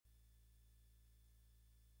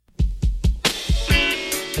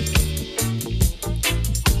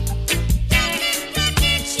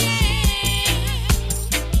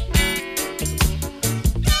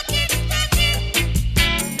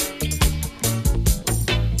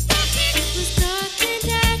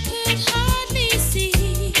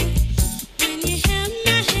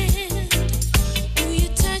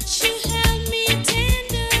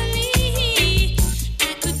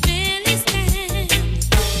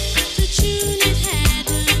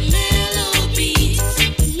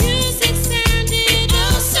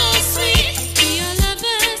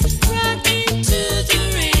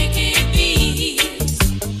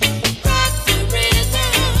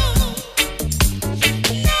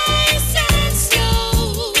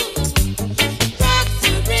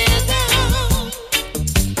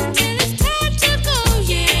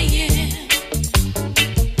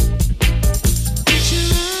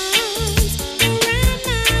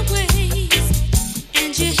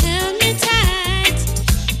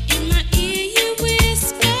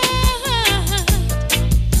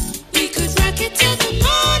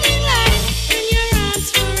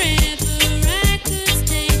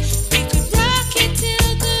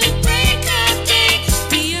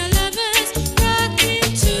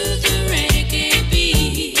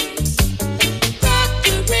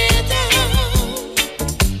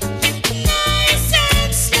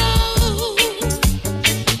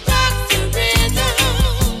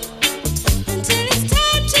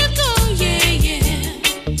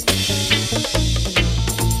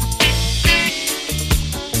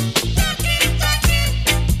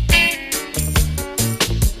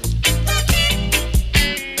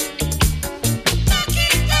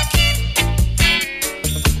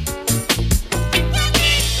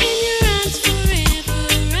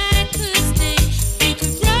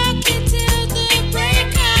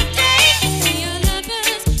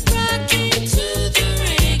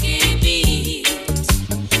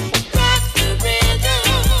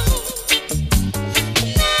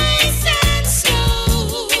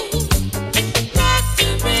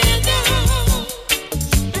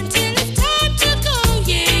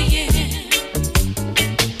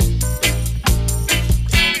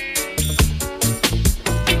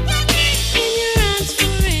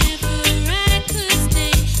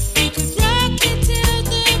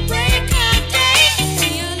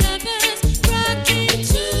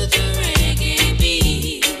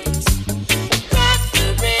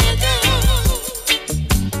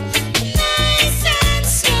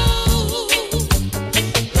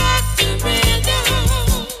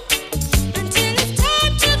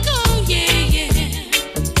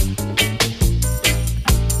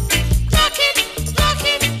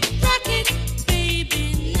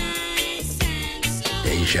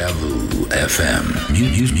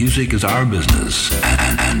dejavufm. Music is our business,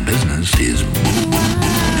 and business is booming.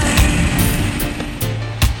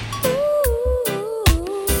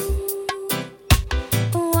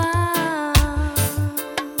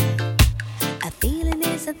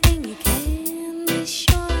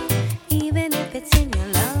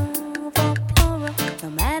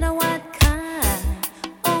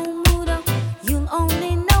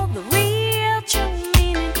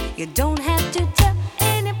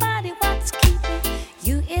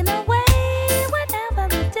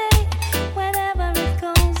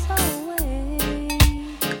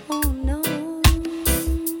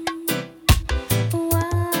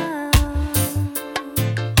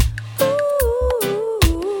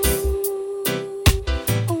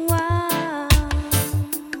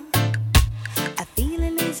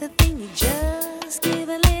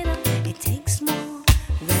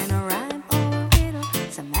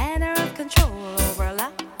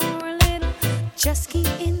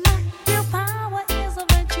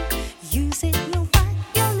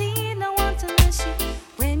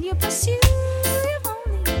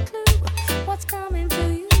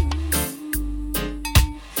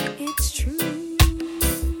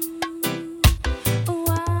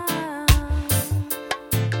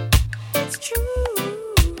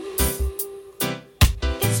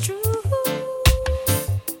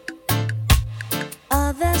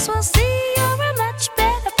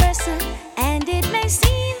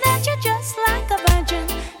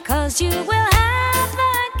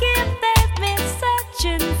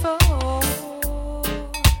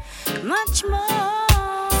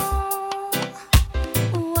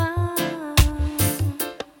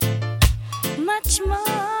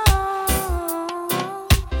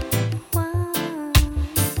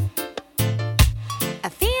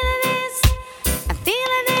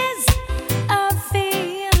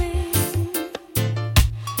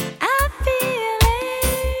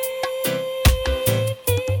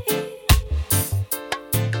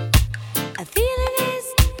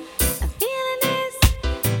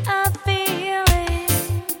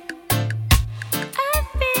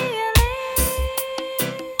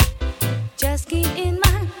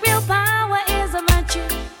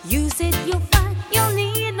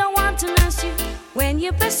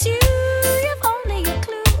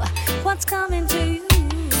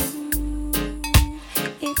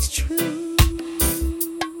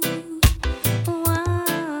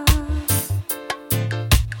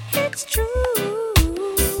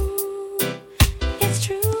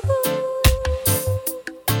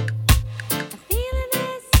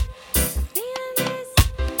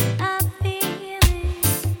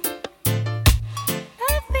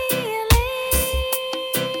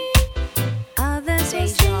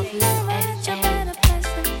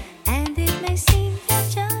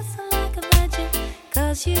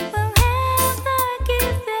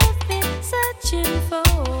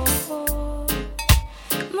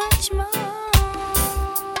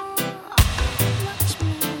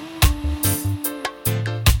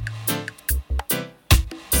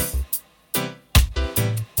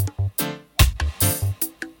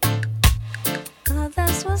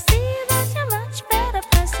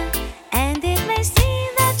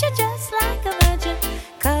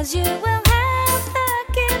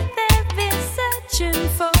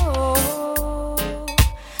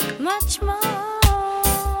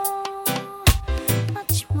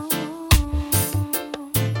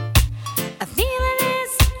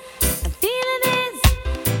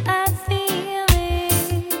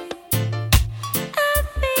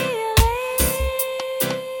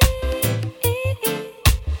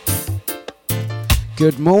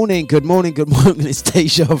 Good morning. It's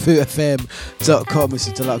dejavufm.com. It's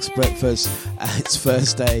a Dlux breakfast. It's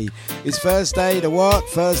Thursday. The what?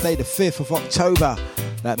 Thursday, the 5th of October.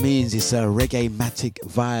 That means it's reggae-matic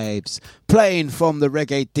vibes. Playing from the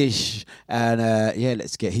reggae dish. And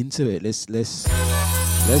let's get into it. Let's do it.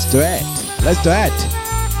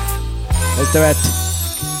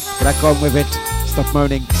 Crack on with it. Stop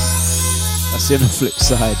moaning. That's the flip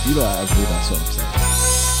side. You know how to do, that's what I'm saying.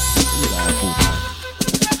 You know how to do.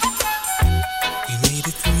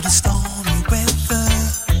 Through the stormy weather,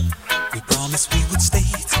 we promised we would stay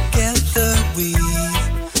together. We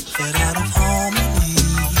fed out of harmony,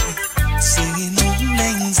 singing Old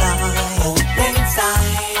Lang Syne. And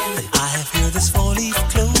I have heard this four-leaf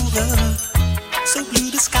clover, so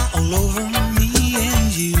blue the sky all over me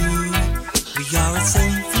and you. We are a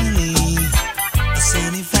symphony, a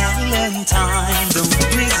sunny Valentine.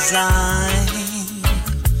 Don't resign.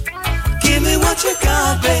 Give me what you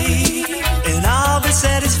got, babe, and I'll be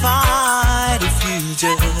satisfied if you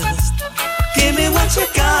just give me what you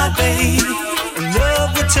got, babe, and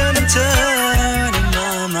love will turn and turn in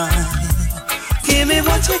my mind. Give me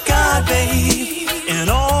what you got, babe, and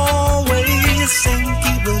always sing,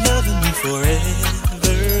 keep loving me forevermore.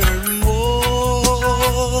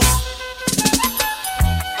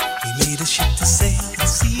 We made a ship to sail the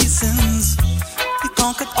seasons. We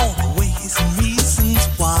conquered all the ways and reasons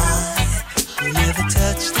why we never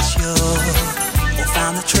touched the shore or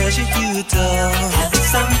found the treasure you adore. Having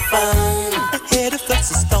some fun ahead of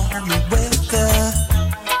us, a stormy weather.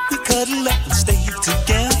 We cuddle up and stay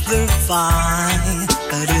together fine.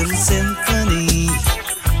 A little symphony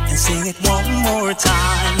and sing it one more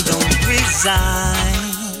time. Don't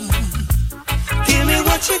resign. Give me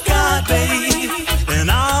what you got, babe,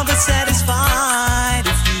 and I'll be satisfied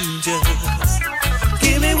if you just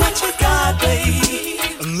give me what you got, babe,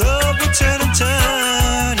 and love will turn and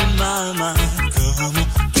turn in my mind. Come on,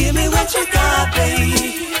 give me what you got,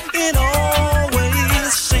 babe, and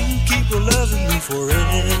always sing, keep loving me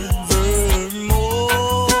forevermore.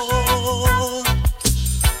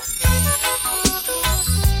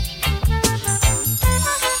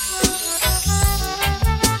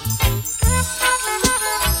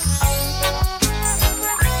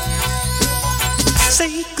 Say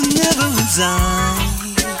you can never resign.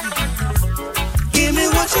 Give me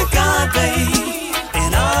what you got, babe,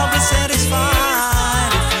 and I'll be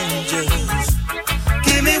satisfied if you just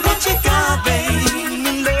give me what you got, babe,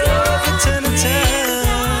 and love will turn and turn.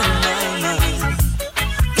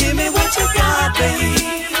 Give me what you got, babe,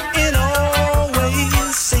 and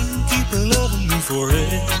always sing, keep loving me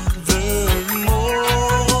forevermore.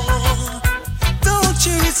 Don't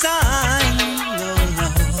you resign, no, no.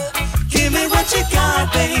 Give me what you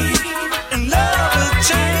got, babe, and love will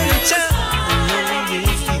turn and turn.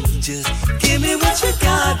 Just give me what you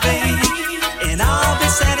got, babe, and I'll be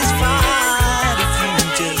satisfied if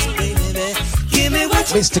you just, baby, give me what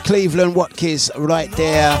you Mr. Cleveland Watkins right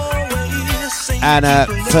there. And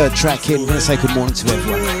third track in, I'm going to say good morning to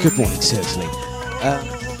everyone. Good morning, seriously.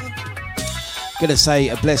 Going to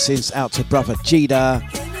say blessings out to brother Jida,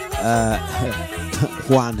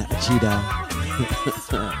 Juan Jida.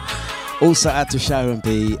 Also out to Sharon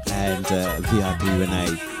B and VIP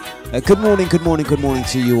Renee. Good morning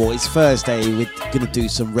to you all. It's Thursday. We're going to do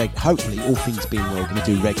some hopefully, all things being well, we're going to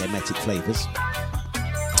do reggae-matic flavours.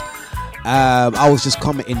 I was just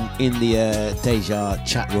commenting in the Deja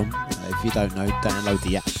chat room. If you don't know, download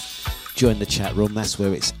the app. Join the chat room. That's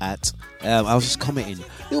where it's at. I was just commenting. A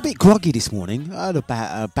little bit groggy this morning. I had a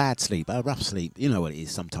bad sleep, a rough sleep. You know what it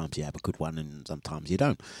is. Sometimes you have a good one and sometimes you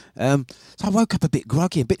don't. So I woke up a bit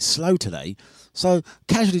groggy, a bit slow today. So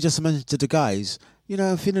casually just mentioned to the guys, you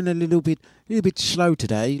know, I'm feeling a little bit slow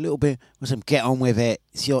today. A little bit. Get on with it.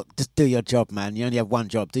 Just do your job, man. You only have one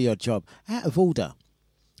job. Do your job. Out of order.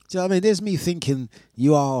 Do you know what I mean? There's me thinking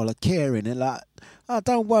you are all caring and like, oh,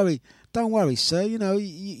 don't worry, sir. You know,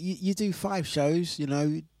 you do 5 shows. You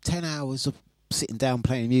know, 10 hours of sitting down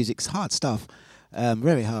playing music. It's hard stuff.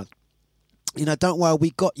 Very hard. You know, don't worry,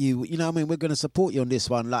 we got you. You know what I mean? We're going to support you on this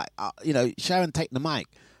one. Like, you know, Sharon, take the mic.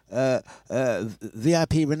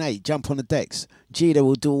 VIP Renee, jump on the decks. Gita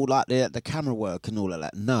will do all like the camera work and all of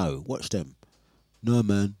that. No, watch them. No,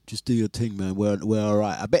 man, just do your thing, man. We're all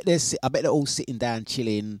right. I bet they're all sitting down,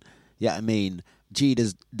 chilling. Yeah, you know what I mean,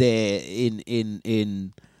 Gita's there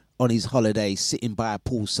in on his holiday, sitting by a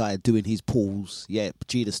poolside doing his pools. Yeah,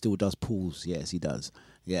 Gita still does pools. Yes, he does.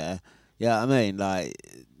 Yeah, yeah. I mean, like,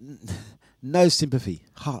 no sympathy,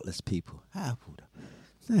 heartless people.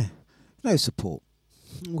 No support.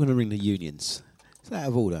 I'm going to ring the unions. It's out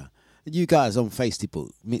of order. And you guys on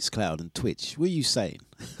Facebook, Mixcloud and Twitch, what are you saying?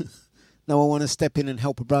 No one want to step in and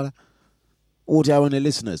help a brother? Audio only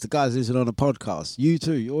listeners, the guys listening on a podcast, you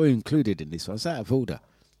too, you're included in this one. It's out of order.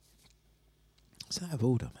 It's out of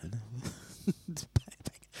order, man.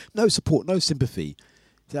 No support, no sympathy.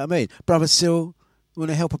 Do you know what I mean? Brother Cyril, you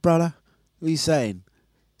want to help a brother? What are you saying?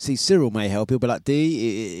 See, Cyril may help. He'll be like,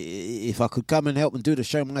 D, if I could come and help and do the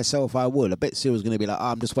show myself, I would. I bet Cyril's going to be like,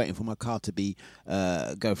 I'm just waiting for my car to be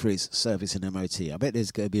go through its service in MOT. I bet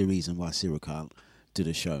there's going to be a reason why Cyril can't do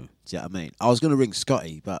the show. Do you know what I mean? I was going to ring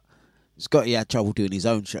Scotty, but Scotty had trouble doing his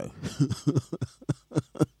own show.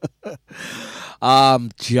 I'm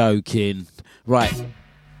joking. Right.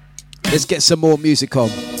 Let's get some more music on.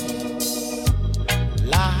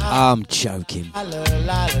 I'm joking.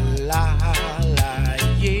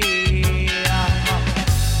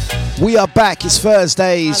 We are back. It's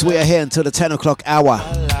Thursdays. We are here until the 10 o'clock hour.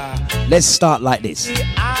 Let's start like this.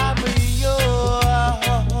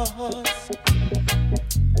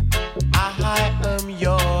 I am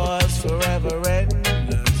yours forever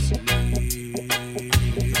endlessly.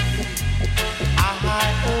 I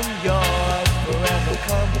am yours forever.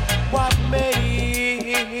 Come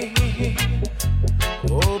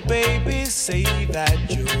baby, say that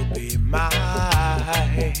you'll be mine.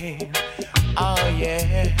 Oh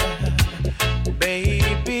yeah,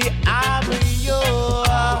 baby, I'm yours.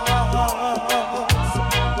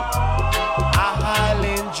 I'll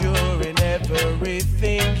endure in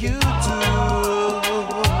everything you do.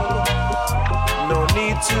 No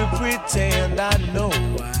need to pretend I know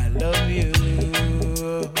I love you.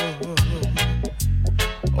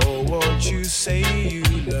 Oh, won't you say you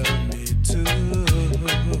love me too?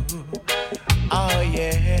 Oh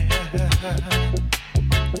yeah.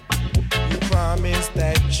 You promised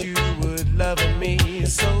that you would love me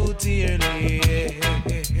so dearly.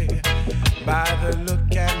 By the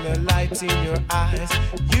look and the light in your eyes,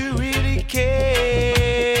 you really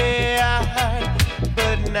care.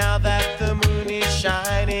 But now that the moon is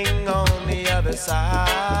shining on the other side,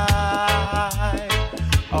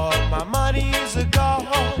 all my money's gone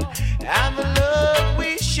and the love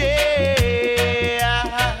we shared.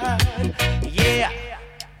 Yeah,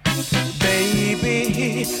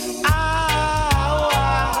 baby,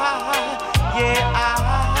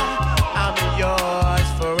 I'm yours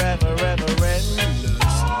forever, ever, endlessly.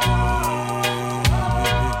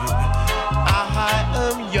 I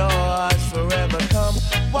am yours forever, come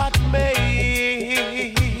what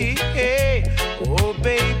may. Oh,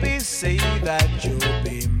 baby, say that you'll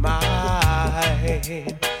be mine.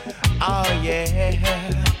 Oh, yeah,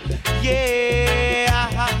 yeah.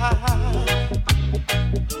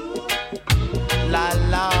 La,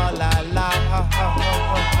 la, la, la.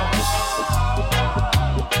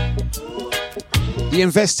 The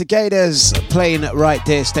Investigators playing right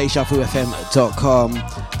there, dejavufm.com.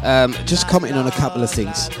 Just commenting on a couple of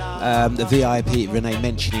things. The VIP Renee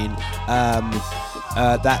mentioning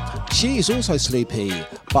that she is also sleepy,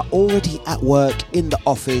 but already at work in the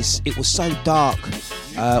office. It was so dark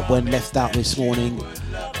when left out this morning.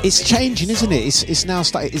 It's changing, isn't it? It's now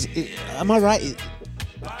starting. Am I right?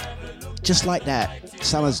 Just like that,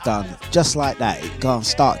 summer's done. Just like that, it can't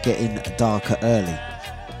start getting darker early.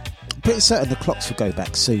 I'm pretty certain the clocks will go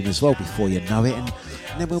back soon as well before you know it, and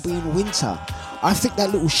then we'll be in winter. I think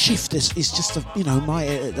that little shift is just, my,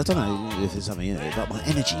 I don't know if it's something, but my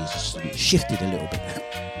energy is just shifted a little bit.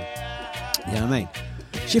 You know what I mean?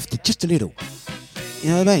 Shifted just a little. You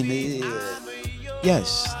know what I mean?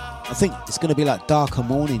 Yes. I think it's going to be like darker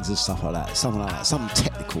mornings and stuff like that. Something like that. Something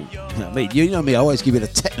technical. You know what I mean? You know me, I always give you the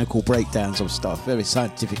technical breakdowns of stuff. Very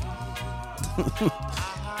scientific.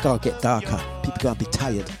 Gotta get darker. People gotta be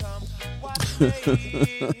tired.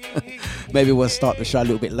 Maybe we'll start the show a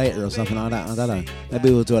little bit later or something like that. I don't know. Maybe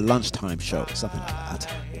we'll do a lunchtime show or something like that.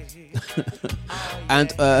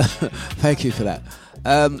 And thank you for that.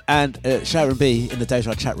 And Sharon B in the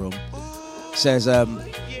Deja chat room says, and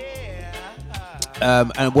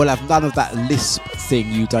we'll have none of that lisp thing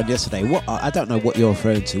you done yesterday. What? I don't know what you're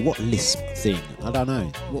referring to. What lisp thing? I don't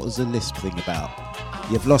know. What was the lisp thing about?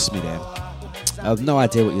 You've lost me there. I have no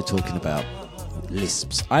idea what you're talking about.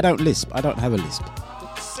 Lisps. I don't lisp. I don't have a lisp.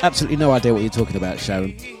 Absolutely no idea what you're talking about,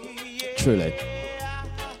 Sharon. Truly.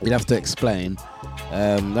 You'd have to explain.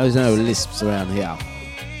 There's no lisps around here.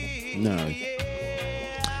 No.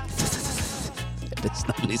 There's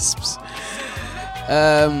no lisps.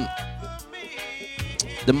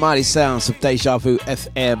 The mighty sounds of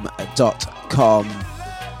dejavufm.com.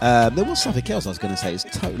 There was something else I was going to say. It's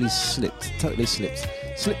totally slipped.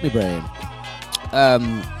 Slipped my brain.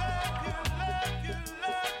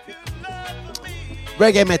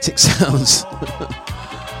 Reggae Metic sounds.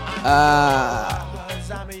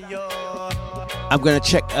 I'm going to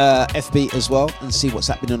check FB as well and see what's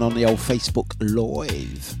happening on the old Facebook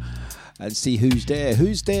Live and see who's there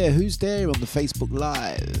on the Facebook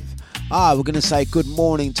Live. We're going to say good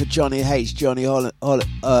morning to Johnny H. Johnny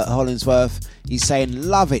Hollingsworth. He's saying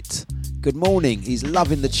love it. Good morning. He's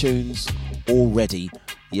loving the tunes already.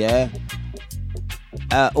 Yeah.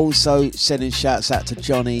 Also sending shouts out to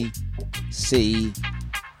Johnny C.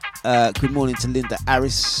 Good morning to Linda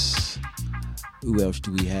Harris. Who else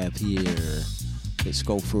do we have here? Let's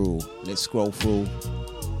scroll through.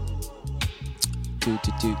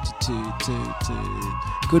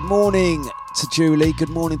 Good morning to Julie. Good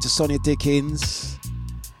morning to Sonia Dickens.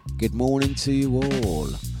 Good morning to you all.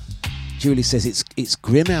 Julie says it's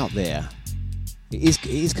grim out there. It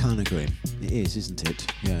is kind of grim. It is, isn't it?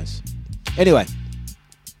 Yes. Anyway,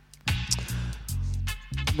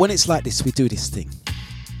 when it's like this, we do this thing.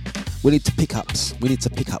 We need to pick up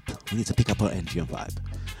our energy and vibe.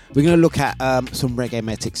 We're going to look at some reggae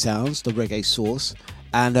metic sounds, the reggae source,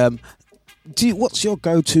 and what's your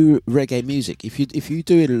go-to reggae music? If you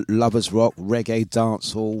do lovers rock, reggae,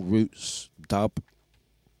 dancehall, roots, dub,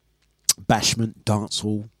 bashment,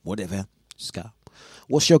 dancehall, whatever, ska,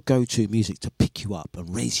 What's your go-to music to pick you up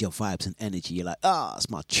and raise your vibes and energy? You're like, it's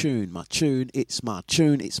my tune, it's my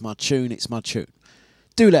tune.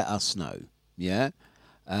 Do let us know, yeah,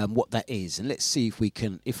 what that is. And let's see if we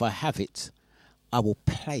can, if I have it, I will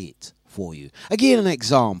play it for you. Again, an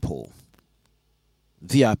example.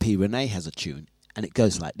 VIP Renee has a tune, and it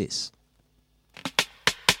goes like this.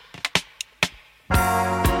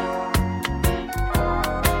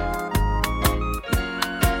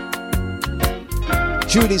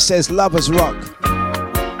 Julie says, Lovers Rock.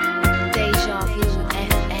 Dejavufm.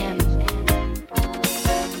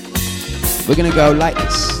 We're going to go like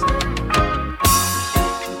this.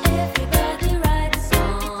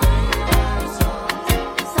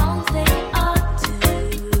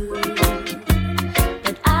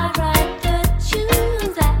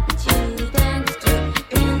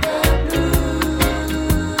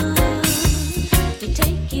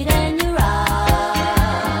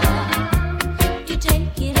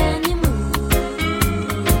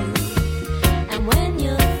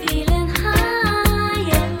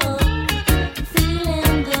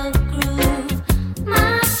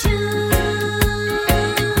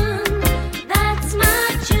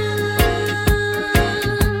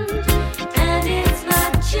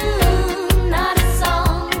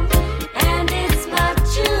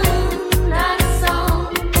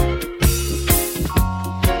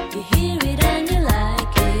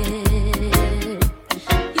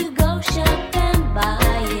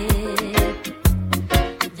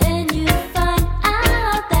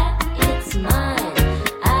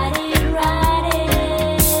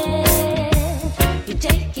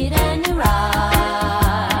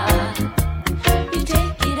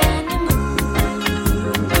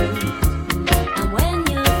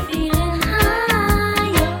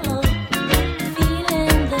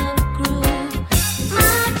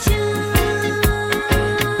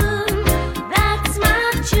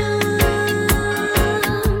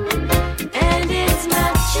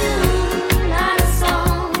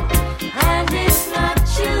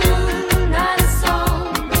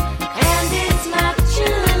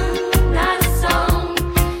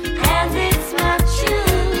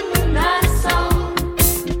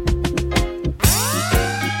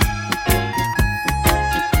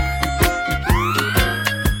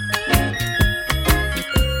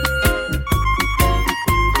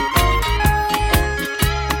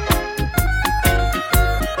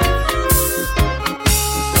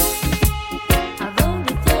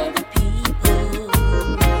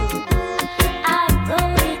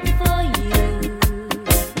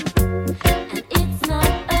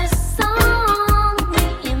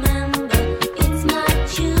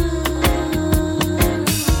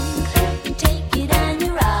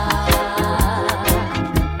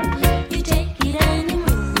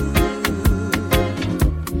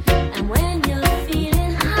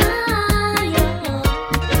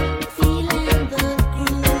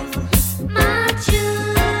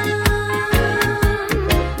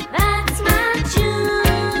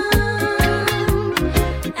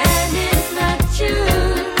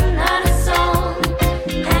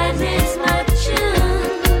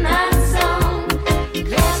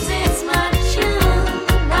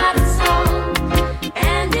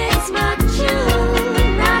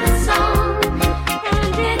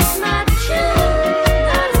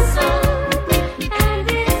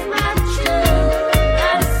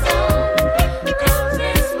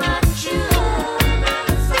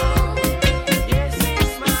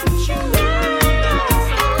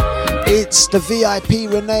 It's the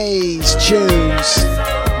VIP Renee's tunes.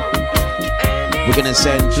 We're going to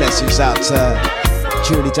send blessings out to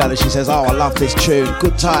Julie Dlux. She says, oh, I love this tune.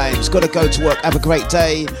 Good times. Got to go to work. Have a great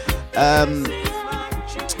day.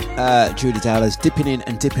 Julie Dlux, dipping in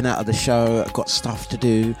and dipping out of the show. Got stuff to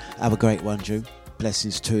do. Have a great one, Drew.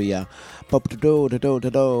 Blessings to you.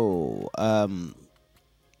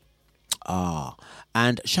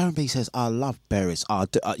 And Sharon B says, I love Beres.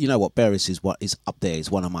 You know what? Beres is what is up there.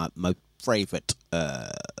 Is one of my most favourite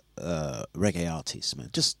reggae artists, man.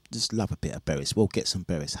 Just love a bit of Beres. We'll get some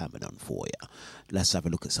Beres Hammond on for you. Let's have a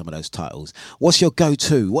look at some of those titles. What's your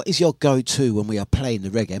go-to? What is your go-to when we are playing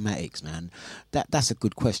the Reggae-matics, man? That's a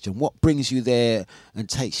good question. What brings you there and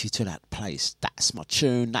takes you to that place? That's my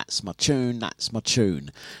tune, that's my tune, that's my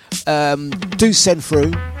tune. Do send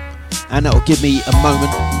through, and that'll give me a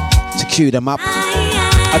moment to cue them up.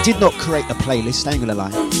 I did not create a playlist, I ain't gonna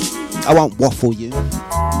lie. I won't waffle you.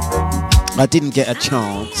 I didn't get a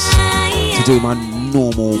chance to do my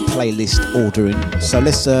normal playlist ordering, so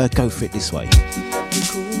let's go for it this way.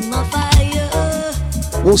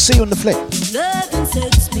 We'll see you on the flip. Loving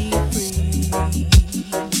sets me free,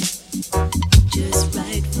 just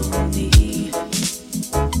right for me.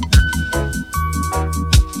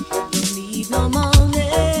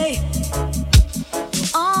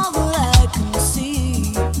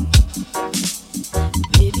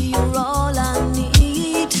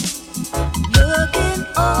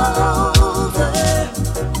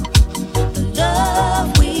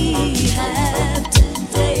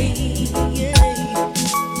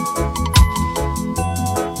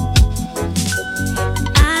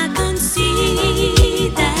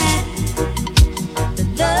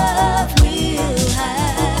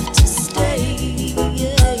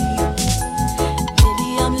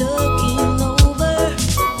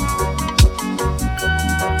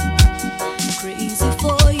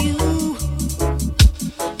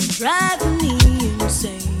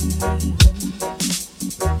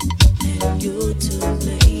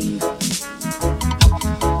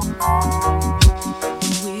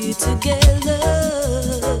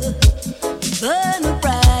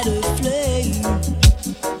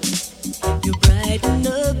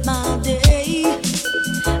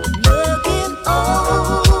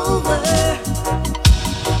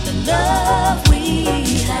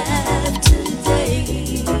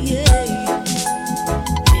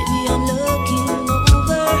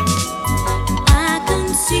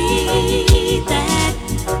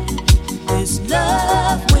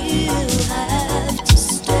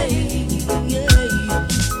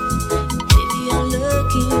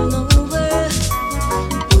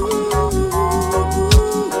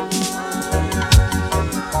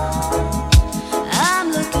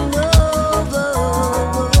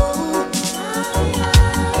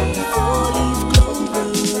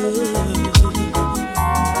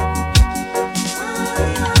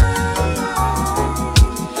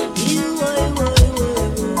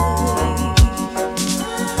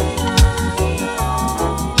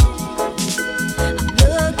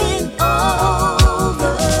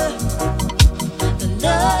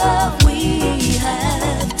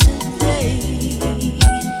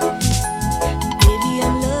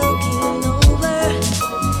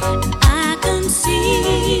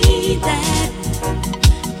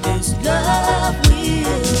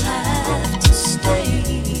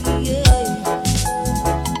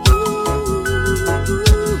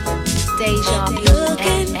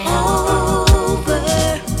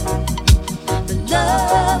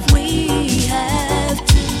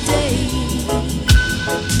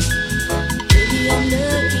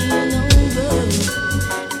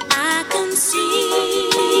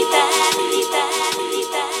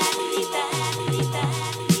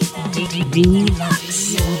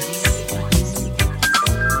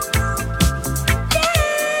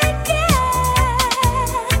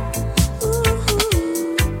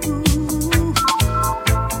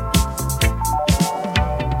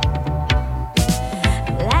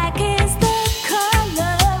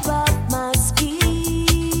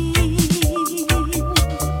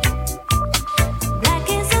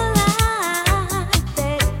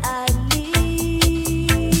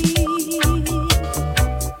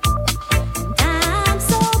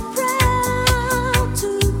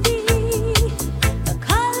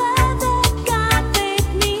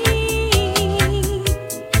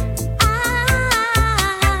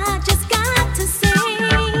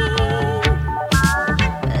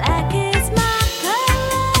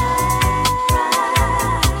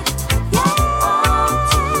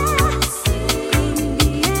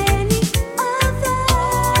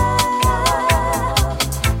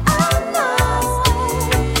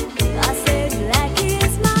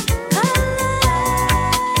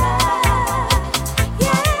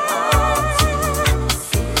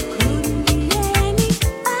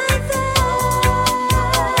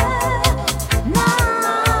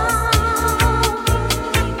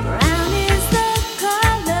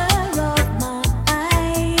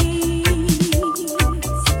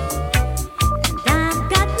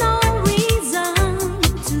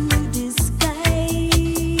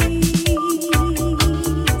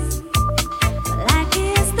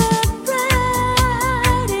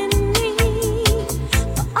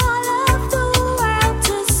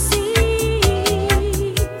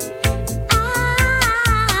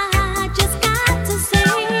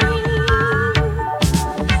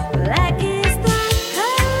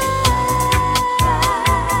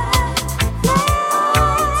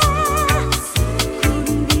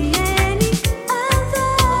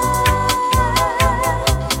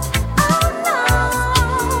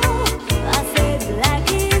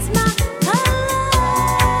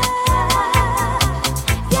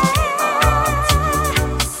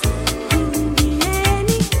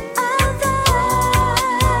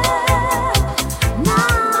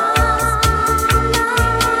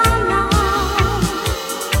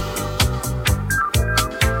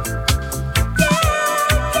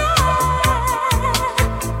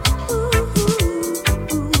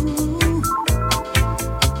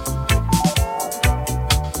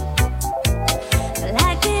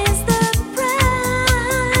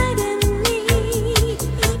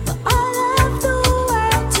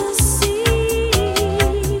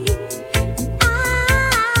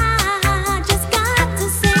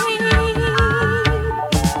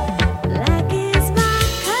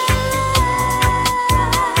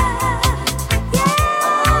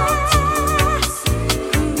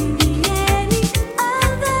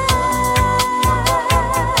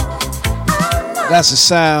 That's the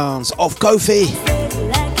sounds of Kofi.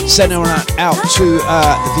 Sending out to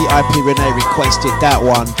the VIP Renee, requested that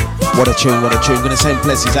one. What a tune, what a tune. Gonna send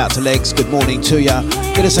blessings out to Legs. Good morning to ya.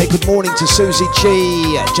 Gonna say good morning to Susie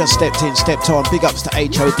G. Just stepped on. Big ups to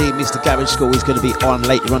HOD. Mr. Garage School is gonna be on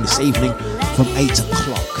later on this evening from 8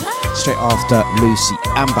 o'clock. Straight after Lucy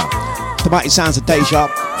Amber. The mighty sounds of Deja.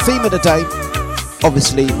 Theme of the day,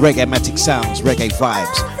 obviously reggae-matic sounds, reggae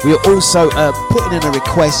vibes. We are also putting in a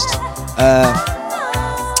request.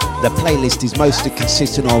 The playlist is mostly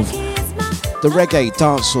consisting of the reggae,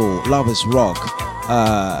 dancehall, lovers rock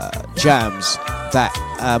jams that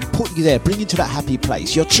put you there, bring you to that happy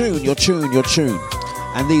place. Your tune.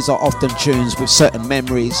 And these are often tunes with certain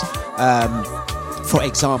memories. For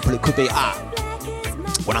example, it could be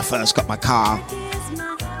when I first got my car,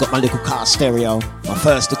 got my little car stereo, my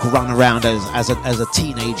first little run around as a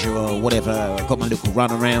teenager or whatever. I got my little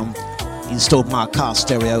run around, installed my car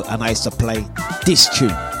stereo, and I used to play this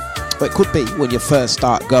tune. But it could be when you first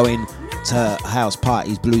start going to house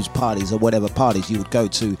parties, blues parties, or whatever parties you would go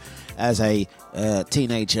to as a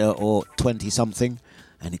teenager or 20-something,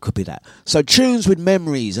 and it could be that. So tunes with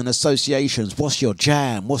memories and associations. What's your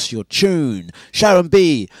jam? What's your tune? Sharon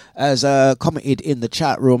B has commented in the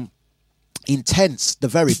chat room, intense, the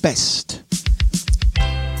very best.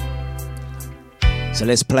 So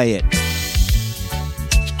let's play it.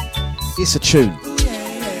 It's a tune.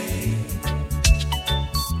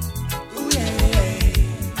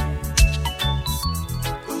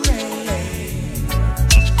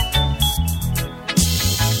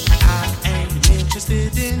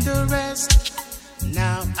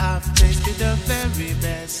 Now I've tasted the very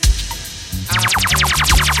best. I am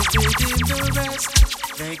interested in the rest.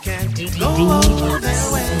 They can't go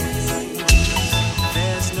their way.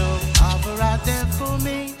 There's no offer out there for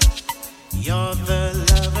me. You're the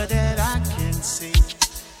lover that I can see.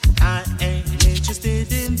 I ain't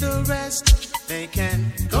interested in the rest. They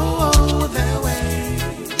can go their way.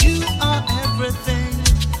 You are everything.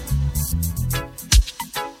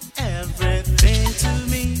 Everything to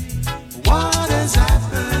me. What has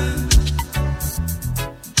happened?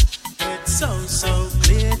 It's so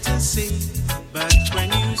clear to see. But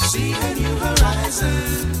when you see a new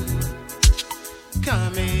horizon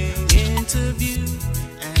coming into view,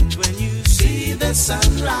 and when you see the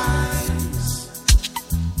sunrise,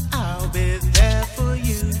 I'll be there for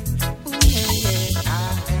you. Ooh, yeah.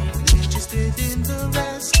 I ain't interested in the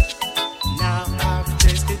rest. Now I've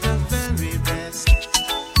tasted the very best.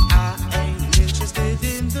 I ain't interested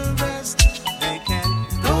in the rest. They can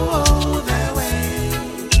go their way.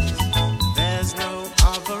 There's no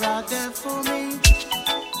offer out there for me.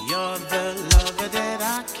 You're the lover that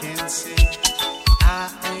I can see. I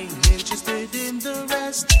ain't interested in the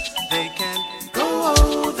rest. They can go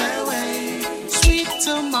their way. Sweet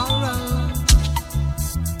tomorrow,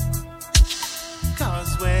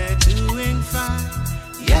 'cause we're doing fine.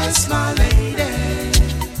 Yes, my lady,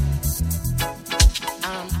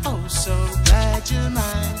 I'm oh so glad you're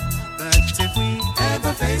mine. But if we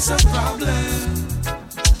ever face a problem,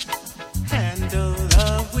 handle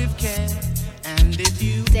love with care. And if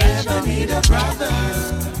you ever need a brother,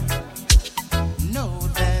 know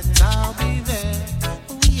that I'll be there.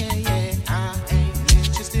 Oh yeah, I ain't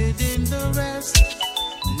interested in the rest.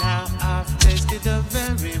 Now I've tasted the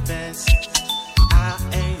very best. I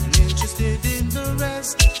ain't interested in the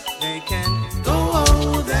rest. They can go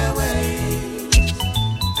their way.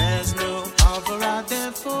 There's no offer out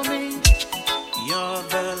there for me. You're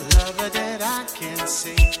the lover that I can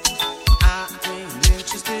see. I ain't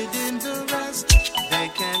interested in the rest. They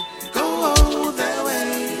can go their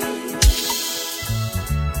way.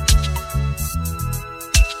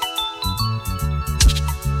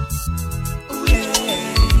 Ooh,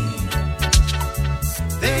 yeah.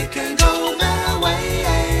 They can go their way.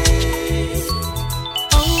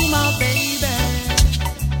 Oh, my baby.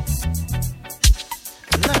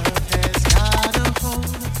 Love has got a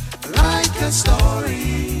hold like a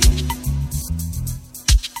story,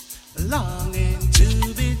 longing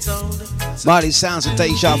to be told. Mighty sounds of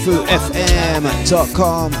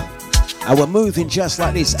dejavufm.com. And we're moving just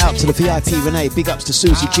like this out to the VIP Renee. Big ups to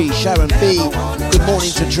Susie G, Sharon B. Good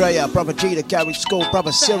morning to Drea, Brother G, the Garage School,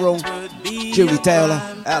 Brother Cyril, Julie Dale,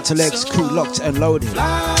 out to Lex, crew locked and loaded.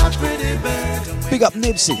 Big up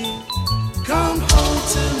Nipsey. Come home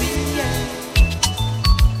to me, yeah.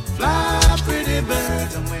 Fly, pretty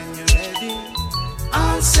bird, and when you're ready,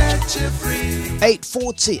 I'll set you free.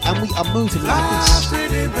 8:40, and we are moving like this.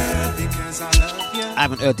 Pretty bird, because I love you. I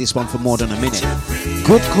haven't heard this one for more than a minute.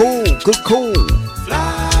 Good call, good call.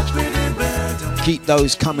 Fly, pretty bird, Keep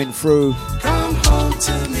those coming through. come home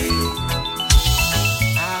to me.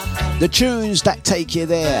 I The tunes that take you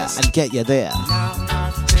there and get you there.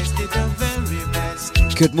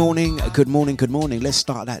 Good morning, good morning, good morning. Let's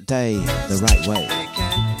start that day the right way.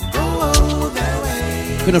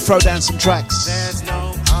 Gonna throw down some tracks. There's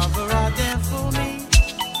no other out there for me.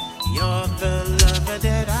 You're the lover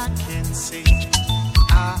that I can see.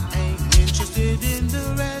 I ain't interested in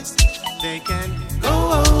the rest. They can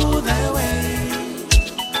go their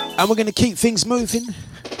way. And we're gonna keep things moving.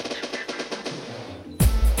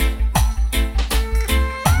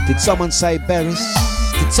 Did someone say Beres?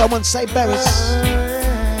 Did someone say Beres?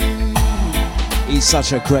 He's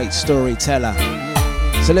such a great storyteller.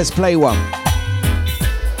 So let's play one.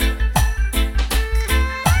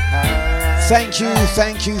 Thank you,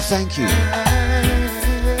 thank you, thank you.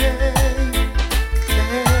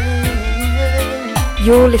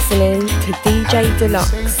 You're listening to DJ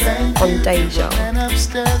Dlux on Deja.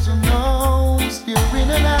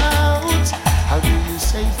 How do you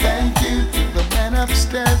say thank you to the man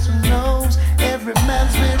upstairs who knows every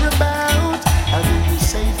man's whereabouts? How do you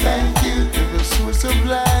say thank you to the source of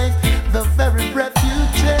life, the very breath you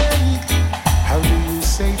take? How do you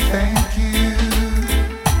say thank you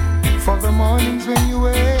for the mornings when you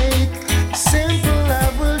wake? Simple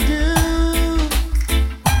love will do,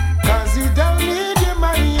 'cause you don't need your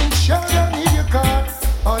money and sure don't need your car.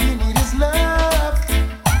 All you need is love.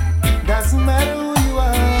 Doesn't matter who you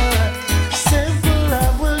are. Simple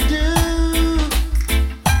love will do.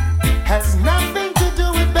 Has nothing to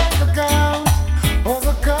do with bank account or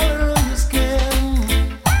the color of your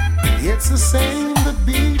skin. It's the same that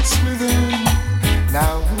beats within.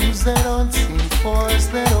 Now who's that unseen force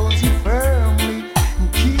that holds you firmly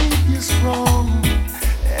and keep you strong?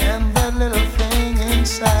 And that little thing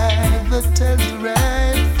inside that tells you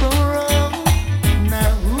right from wrong.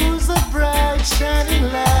 Now who's the bright shining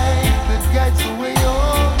light that guides the way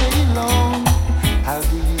all day long? How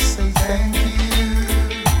do you say thank you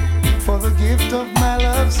for the gift of my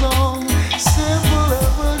love song? Simple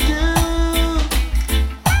love will do,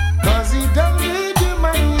 'cause you don't need your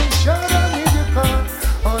money and sure don't need your car.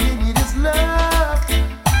 All you need is love.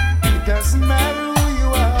 It doesn't matter who you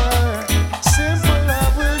are. Simple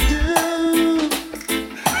love will do.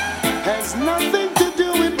 Has nothing to do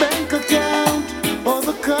with bank account or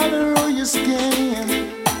the color of your skin.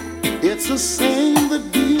 It's the same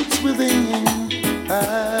that beats within.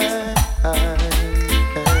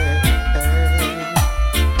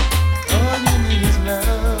 All you need is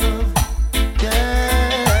love.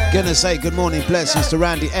 Yeah. Gonna say good morning, blessings to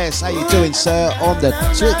Randy S. How you doing, sir? On the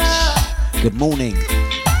Twitch. Good morning.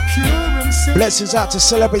 Pure and simple. Blessings out to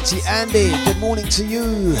Celebrity Andy. Good morning to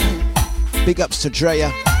you. Big ups to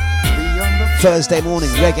Drea. Beyond the Thursday morning,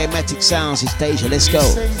 Reggae Matic Sounds. It's Deja. Let's go.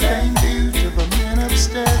 Say thank you to the man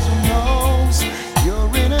upstairs who knows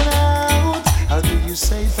you're in and out. How do you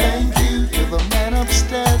say thank you to the man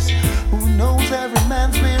upstairs who knows every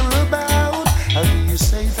man's whereabouts? How do you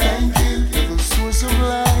say thank you to the source of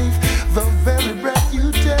life, the very breath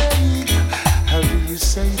you take? How do you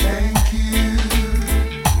say thank you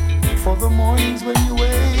for the mornings when you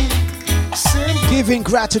wake? Simple. Giving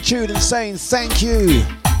gratitude and saying thank you.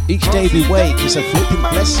 Each day we wake is a flipping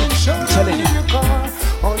blessing. I'm telling you.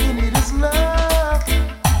 All you need is love.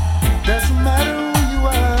 Doesn't matter who you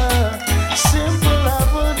are. Simple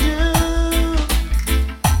love will do.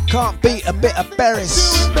 Can't beat a bit of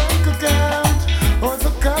Beres. Bank account or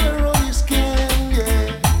the color of your skin.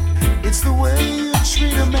 Yeah, it's the way you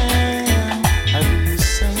treat a man. How do you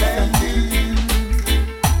say thank you?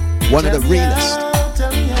 One of the realest.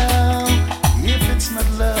 Tell me how, if it's not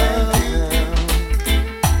love.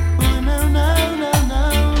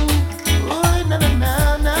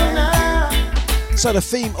 So the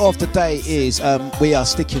theme of the day is we are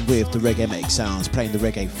sticking with the Reggae Matic Sounds, playing the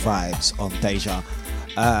reggae vibes on Deja.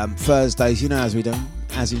 Thursdays, you know, as we do,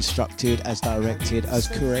 as instructed, as directed, as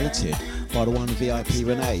curated by the one VIP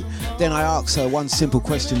Renee. Then I asked her one simple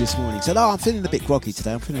question this morning. Said, I'm feeling a bit groggy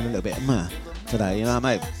today. I'm feeling a little bit today, you know what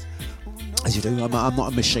I mean? As you do, I'm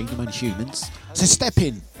not a machine, I'm only humans. So step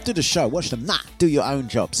in, do the show, watch them, do your own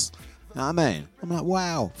jobs. You know what I mean? I'm like,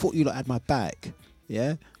 wow, thought you lot had my back.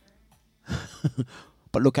 Yeah?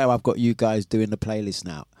 But look how I've got you guys doing the playlist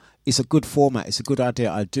now. It's a good format. It's a good idea.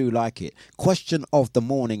 I do like it. Question of the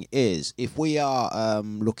morning is, if we are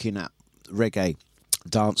looking at reggae,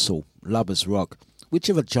 dancehall, lovers rock,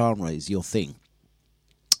 whichever genre is your thing,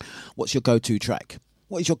 what's your go-to track?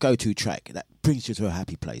 What is your go-to track that brings you to a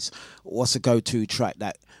happy place? What's a go-to track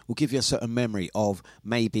that will give you a certain memory of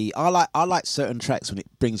maybe... I like certain tracks when it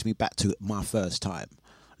brings me back to my first time,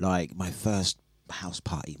 like my first house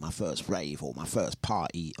party, my first rave, or my first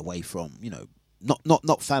party away from,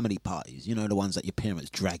 Not family parties. You know, the ones that your parents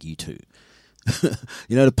drag you to.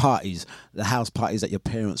 You know, the house parties that your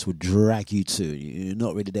parents would drag you to. You're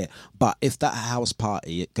not really there. But if that house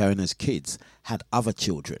party going as kids had other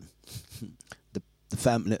children,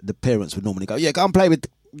 the parents would normally go, yeah, go and play with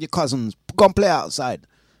your cousins. Go and play outside.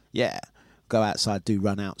 Yeah, go outside, do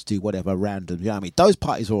run outs, do whatever random. You know what I mean? Those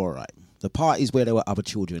parties were all right. The parties where there were other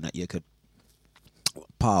children that you could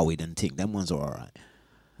par with and think, them ones are all right.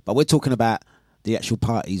 But we're talking about the actual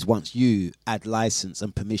parties once you add license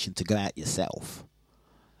and permission to go out yourself.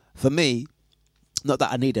 For me, not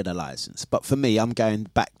that I needed a license, but for me, I'm going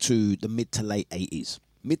back to the mid to late 80s.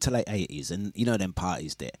 And you know them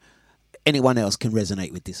parties there. Anyone else can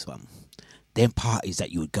resonate with this one. Them parties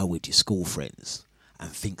that you would go with your school friends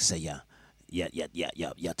and think, say, you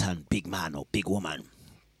turn big man or big woman.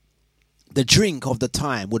 The drink of the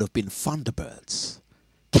time would have been Thunderbirds.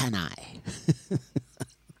 Can I?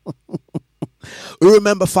 Who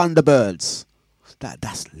remember Thunderbirds?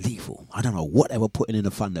 That's lethal. I don't know what they were putting in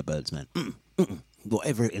the Thunderbirds, man.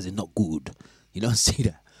 Whatever it is not good. You don't see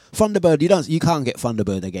that. Thunderbird, you can't get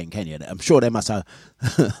Thunderbird again, can you? I'm sure they must have.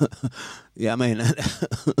 Yeah, I mean,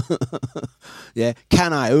 yeah.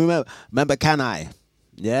 Can I? Remember Can I?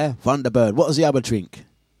 Yeah, Thunderbird. What was the other drink?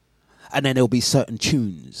 And then there'll be certain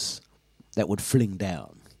tunes that would fling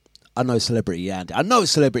down. I know Celebrity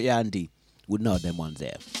Andy would know them ones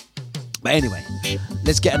there. But anyway,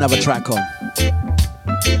 let's get another track on.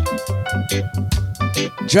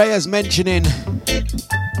 Drea's mentioning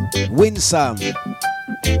Win Some.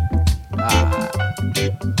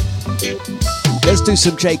 Let's do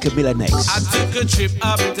some Jacob Miller next. I took a trip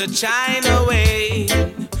up to China way.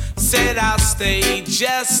 Said I'll stay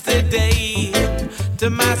just a day. To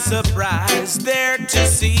my surprise, there to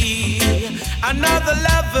see another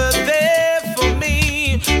lover there for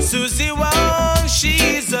me. Susie Wong,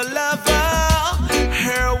 she's a lover.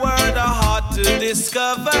 Her word a heart to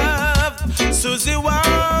discover. Susie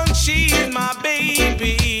Wong, she's my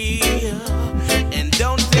baby. And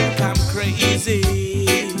don't think I'm crazy.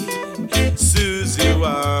 Susie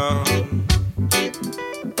Wong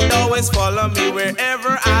always follow me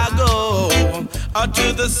wherever I go, or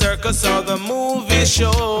to the circus or the movie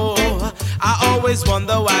show. I always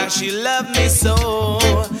wonder why she loved me so,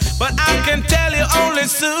 but I can tell you only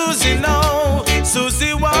Susie knows.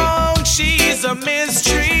 Susie Wong, she's a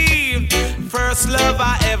mystery. First love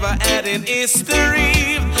I ever had in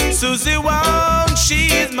history. Susie Wong,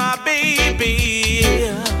 she's my baby.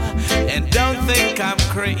 And don't think I'm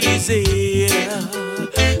crazy.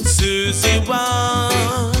 Susie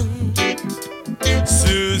Wong,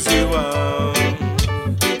 Susie Wong,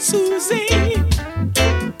 Susie.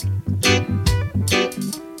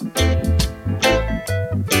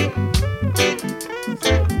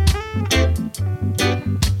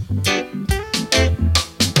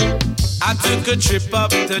 I took a trip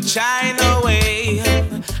up to China way.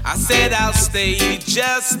 I said I'll stay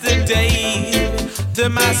just a day. To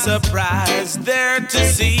my surprise, there to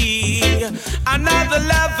see another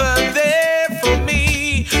lover there for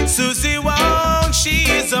me. Susie Wong,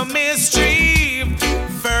 she's a mystery.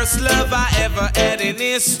 First love I ever had in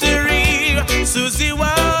history. Susie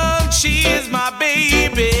Wong, she is my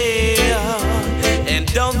baby. And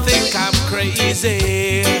don't think I'm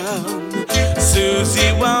crazy.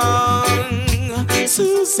 Susie Wong,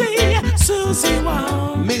 Susie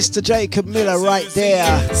Wong. Mr. Jacob Miller right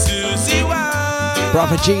there. Susie Wong.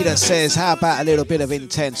 Brother Gita says, how about a little bit of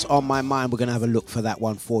Intense on my mind? We're going to have a look for that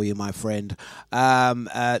one for you, my friend.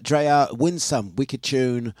 Drea, Win Some, wicked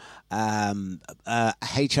tune.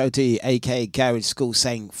 HOD, aka Garage School,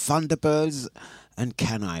 saying Thunderbirds and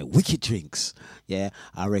Can I? Wicked drinks. Yeah,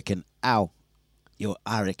 I reckon, you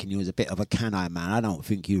was a bit of a Can I man. I don't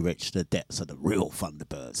think you reached the depths of the real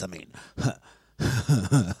Thunderbirds. I mean,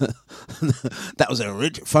 that was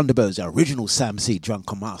Thunderbirds, the original Sam C.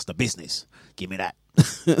 Drunken Master business. Give me that.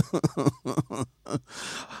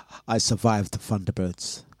 I survived the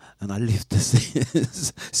Thunderbirds and I lived to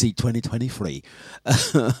see 2023.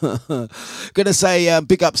 Gonna say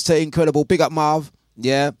big ups to Incredible. Big up, Marv.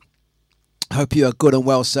 Yeah. Hope you are good and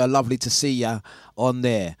well, sir. Lovely to see you on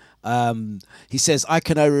there. He says, I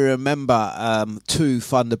can only remember two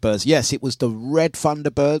Thunderbirds. Yes, it was the red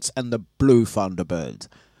Thunderbirds and the blue Thunderbird.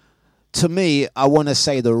 To me, I want to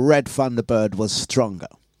say the red Thunderbird was stronger.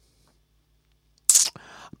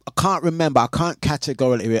 I can't remember. I can't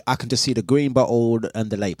categorically. I can just see the green bottle and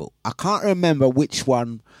the label. I can't remember which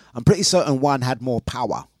one. I'm pretty certain one had more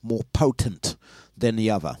power, more potent than the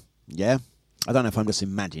other. Yeah? I don't know if I'm just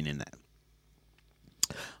imagining that.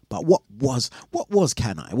 But what was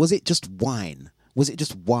Can I? Was it just wine? Was it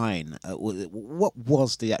just wine? What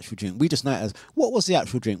was the actual drink? We just know it as, what was the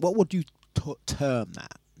actual drink? What would you term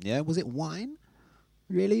that? Yeah, was it wine?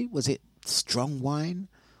 Really? Was it strong wine?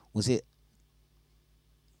 Was it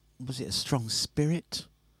a strong spirit?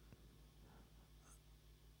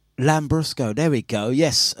 Lambrusco, there we go.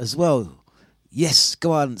 Yes, as well. Yes,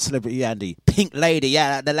 go on, Celebrity Andy. Pink Lady,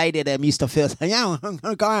 yeah, the lady there used to feel, yeah, I'm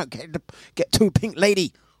going to go out and get two Pink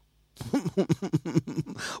Lady.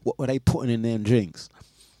 What were they putting in them drinks?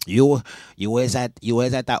 You always had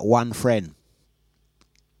that one friend.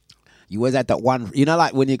 You always had that one, you know,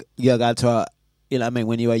 like when you go to a, you know what I mean,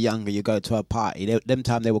 when you were younger, you go to a party. Them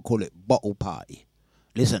time they would call it bottle party.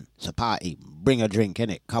 Listen, it's a party. Bring a drink,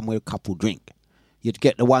 innit? Come with a couple drink. You'd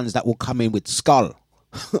get the ones that will come in with skull.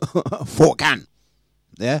 4 can.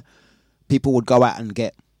 Yeah? People would go out and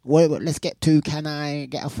get, well, let's get 2 can I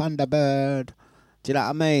get a Thunderbird. Do you know what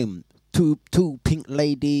I mean? Two Pink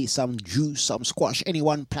Lady, some juice, some squash.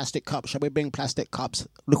 Anyone, plastic cups. Shall we bring plastic cups? A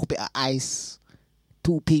little bit of ice.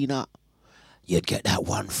 2 peanut. You'd get that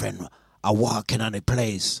one friend a walking on the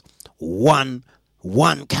place. One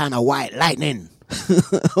can of white lightning.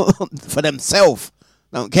 For themselves.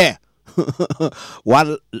 Don't care. A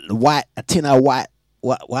tin of white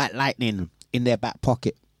lightning in their back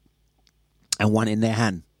pocket and one in their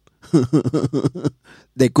hand.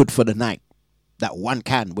 They're good for the night. That one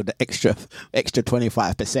can with the extra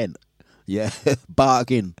 25%. Yeah,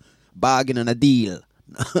 bargain and a deal,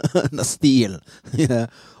 and a steal. Yeah,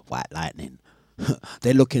 white lightning.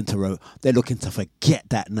 They're looking to forget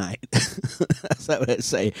that night. That's what they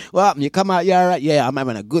say. Well, you come out, you're all right. Yeah, I'm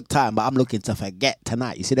having a good time, but I'm looking to forget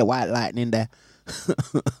tonight. You see the white lightning there?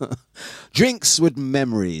 Drinks with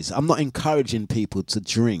memories. I'm not encouraging people to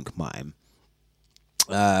drink, mime.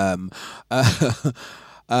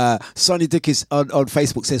 Sonny Dickies on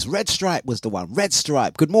Facebook says Red Stripe was the one. Red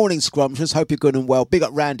Stripe. Good morning, Scrumptious. Hope you're good and well. Big up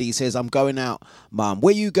Randy. He says, I'm going out, Mum.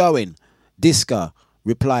 Where you going? Disco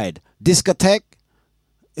replied, discotheque?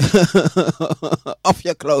 Off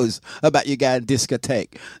your clothes about you going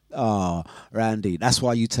discotheque. Oh, Randy, that's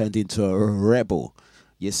why you turned into a rebel.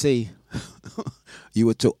 You see, you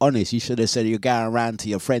were too honest. You should have said you're going around to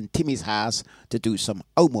your friend Timmy's house to do some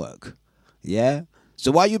homework. Yeah?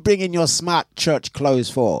 So why are you bringing your smart church clothes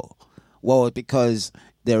for? Well, because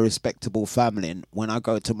they're a respectable family. And when I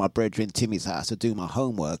go to my brethren Timmy's house to do my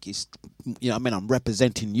homework, you know what I mean? I'm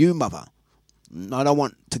representing you, mother. I don't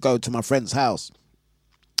want to go to my friend's house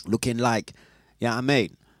looking like, you know what I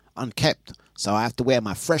mean, unkept. So I have to wear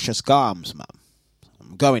my freshest garms, mum.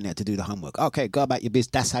 I'm going there to do the homework. Okay, go about your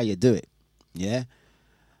business. That's how you do it. Yeah?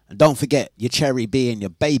 And don't forget your cherry bee and your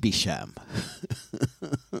baby sham.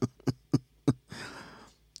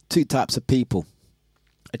 2 types of people.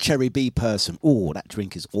 A cherry bee person. Oh, that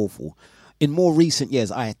drink is awful. In more recent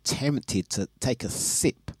years, I attempted to take a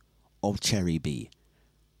sip of cherry bee.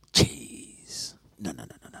 Jeez. No.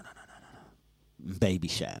 Baby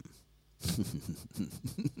sham.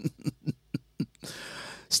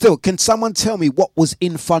 Still, can someone tell me what was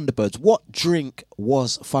in Thunderbirds? What drink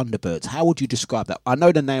was Thunderbirds? How would you describe that? I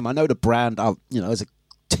know the name, I know the brand. As a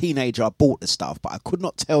teenager, I bought the stuff, but I could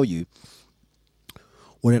not tell you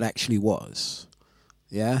what it actually was.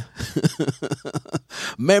 Yeah?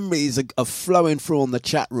 Memories are flowing through on the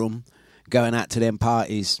chat room, going out to them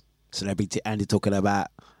parties. Celebrity Andy talking about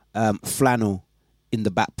flannel in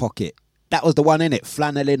the back pocket. That was the one, innit?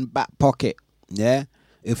 Flannel in back pocket. Yeah?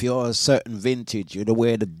 If you're a certain vintage, you'd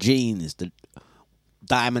wear the jeans, the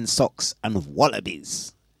diamond socks, and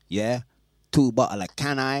wallabies. Yeah? 2 bottle of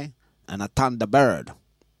Canai and a Thunderbird.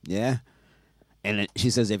 Yeah? And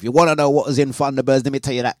she says, if you want to know what was in Thunderbirds, let me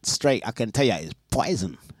tell you that straight. I can tell you it's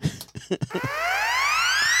poison.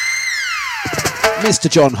 Mr.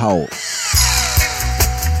 John Holt.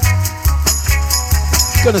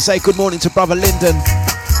 Gonna say good morning to Brother Lyndon.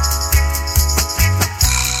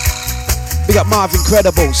 Big up Marv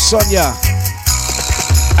Incredible, Sonia.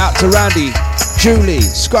 Out to Randy, Julie,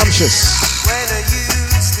 Scrumptious. When I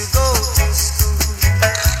used to go to school,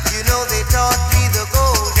 you know they taught me the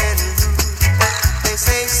golden rule. They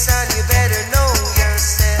say, son, you better know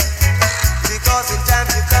yourself, because in time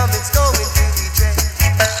to come it's going to be dread.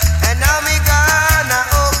 And now me gonna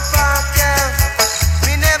up and camp.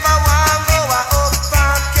 Me never want go up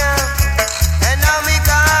and camp. And now me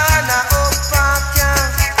gonna up and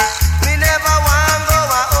camp. Me never want go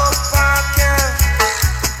up and camp.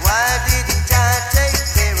 Why didn't I take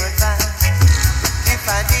their advice?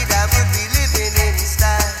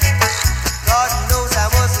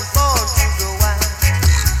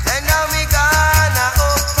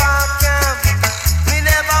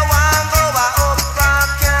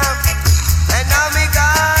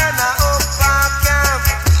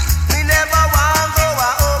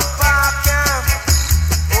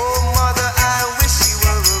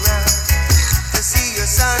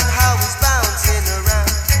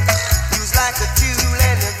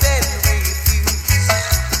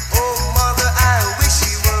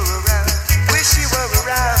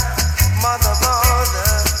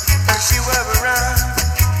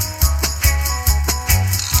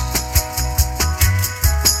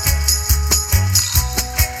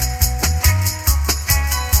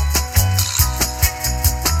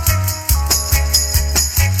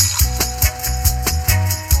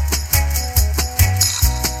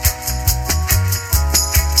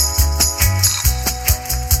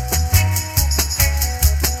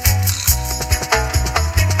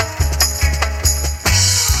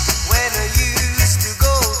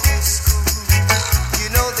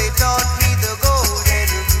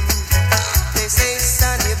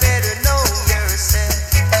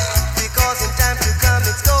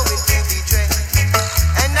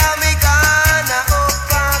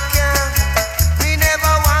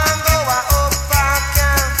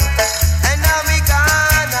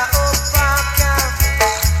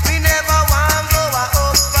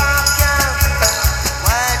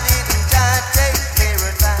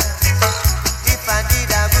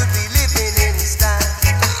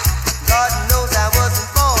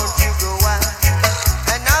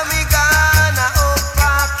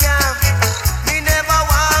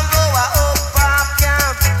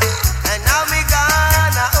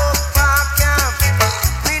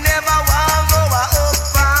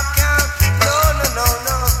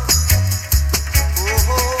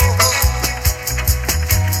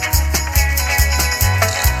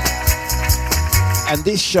 And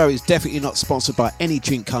this show is definitely not sponsored by any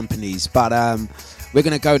drink companies, but we're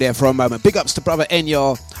going to go there for a moment. Big ups to brother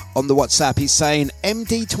Enyo on the WhatsApp. He's saying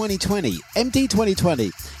MD 2020. MD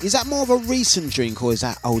 2020. Is that more of a recent drink or is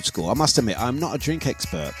that old school? I must admit, I'm not a drink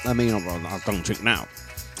expert. I mean, I don't drink now.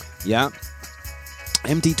 Yeah.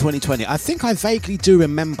 MD 2020. I think I vaguely do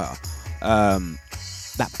remember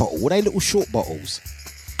that bottle. Were they little short bottles?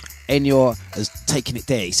 Enyo has taken it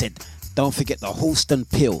there. He said, don't forget the Halston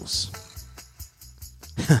pills.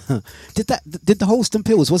 Did the Halston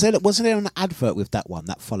pills, wasn't there an advert with that one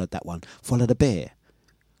that followed Follow the Bear?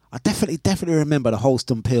 I definitely remember the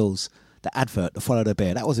Halston pills, the advert, the Follow the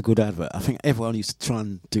Bear. That was a good advert. I think everyone used to try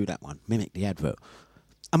and do that one, mimic the advert.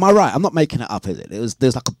 Am I right? I'm not making it up, is it?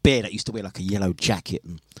 There's like a bear that used to wear like a yellow jacket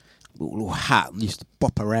and a little hat and used to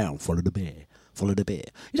bop around, Follow the Bear.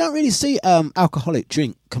 You don't really see alcoholic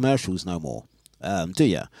drink commercials no more, do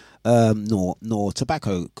you? Nor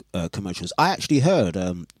tobacco commercials. I actually heard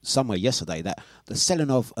somewhere yesterday that the selling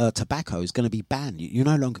of tobacco is going to be banned. You're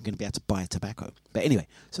no longer going to be able to buy tobacco. But anyway,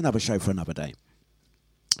 it's another show for another day.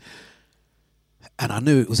 And I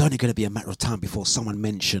knew it was only going to be a matter of time before someone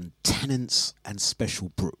mentioned Tennent's and Special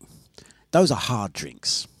Brew. Those are hard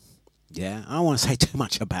drinks. Yeah, I don't want to say too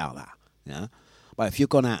much about that. Yeah, but if you've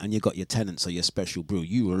gone out and you got your Tennent's or your Special Brew,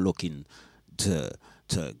 you were looking to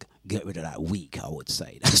get rid of that week, I would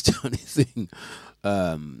say. That's the only thing.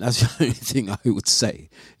 That's the only thing I would say.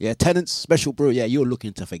 Yeah, Tennent's, Special Brew. Yeah, you're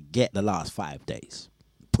looking to forget the last 5 days.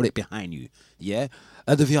 Put it behind you. Yeah.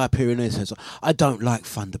 The VIP Renee says, I don't like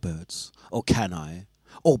Thunderbirds, or can I,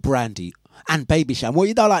 or brandy and baby sham. Well,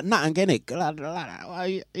 you don't like nothing, can it?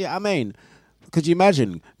 Yeah, I mean, could you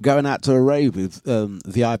imagine going out to a rave with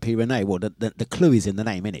VIP Renee? Well, the clue is in the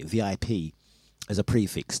name, innit? VIP as a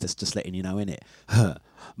prefix, that's just letting you know, innit?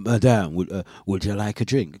 Madame, would you like a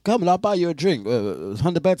drink? Come on, I'll buy you a drink.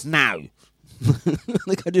 Thunderbirds now.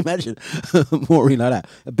 Can you imagine Maureen like that?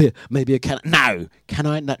 A bit, maybe a can. No, can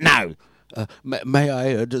I? No. May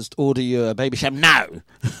I just order you a baby sham? No.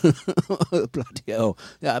 Bloody hell.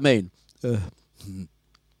 Yeah, I mean,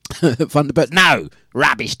 Thunderbirds. No,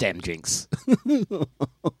 rubbish. Them drinks.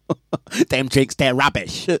 Them drinks, they're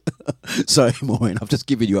rubbish. Sorry, Maureen, I've just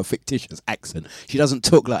given you a fictitious accent. She doesn't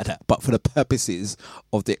talk like that, but for the purposes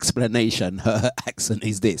of the explanation, her accent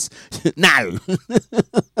is this. No.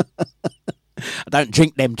 I don't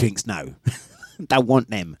drink them drinks, no. Don't want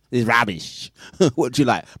them. It's rubbish. What do you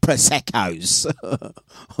like? Prosecco's.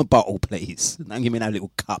 A bottle, please. Don't give me no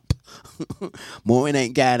little cup. Maureen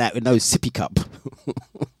ain't going out with no sippy cup.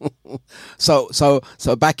 So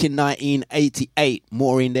back in 1988,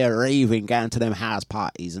 Maureen there raving, going to them house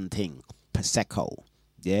parties and thing. Prosecco.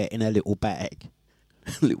 Yeah, in a little bag.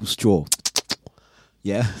 Little straw.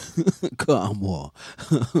 Yeah. Come on, more.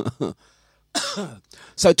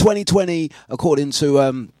 So 2020, according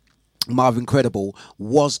to Marvin Credible,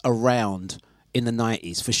 was around in the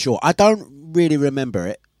 90s for sure. I don't really remember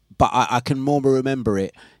it, but I can more remember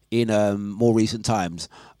it in more recent times.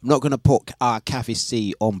 I'm not going to put Kathy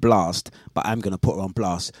C on blast, but I'm going to put her on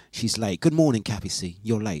blast. She's late. Good morning, Kathy C.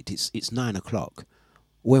 You're late. It's 9 o'clock.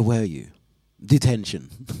 Where were you? Detention.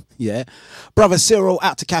 Yeah. Brother Cyril,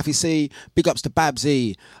 out to Kathy C. Big ups to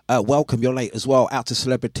Babsy. Welcome, you're late as well. Out to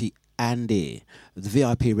Celebrity Andy, the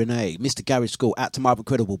VIP Renee, Mr. Garage School, out to Marvin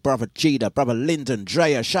Credible, Brother Gita, Brother Lyndon,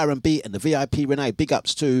 Drea, Sharon B, and the VIP Renee. Big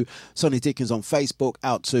ups to Sonny Dickens on Facebook,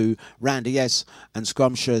 out to Randy S and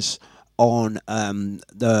Scrumptious on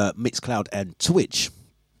the Mixcloud and Twitch.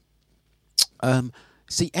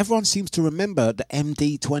 See, everyone seems to remember the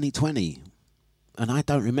MD 2020, and I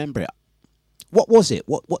don't remember it. What was it?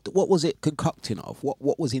 What was it concocting of?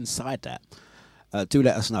 What was inside that? Do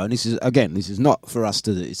let us know. And this is not for us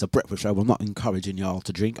to. It's a breakfast show. I'm not encouraging y'all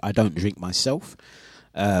to drink. I don't drink myself.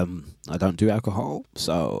 I don't do alcohol,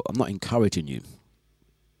 so I'm not encouraging you.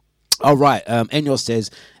 All right. Enyo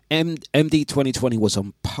says MD 2020 was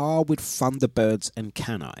on par with Thunderbirds and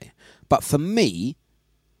Can I? But for me,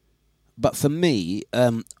 I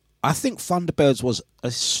think Thunderbirds was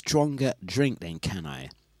a stronger drink than Can I?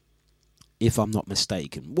 If I'm not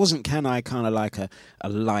mistaken. Wasn't Can I kind of like a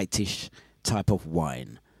lightish type of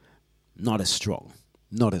wine? Not as strong.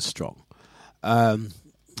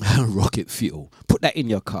 Rocket fuel. Put that in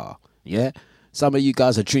your car. Yeah? Some of you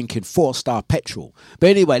guys are drinking 4-star petrol. But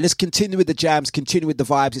anyway, let's continue with the jams, continue with the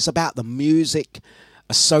vibes. It's about the music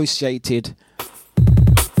associated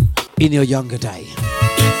in your younger day.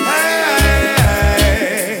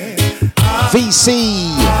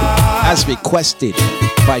 VC, as requested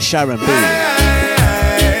by Sharon B.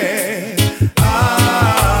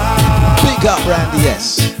 Big up, Randy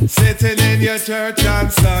S. Sitting in your church on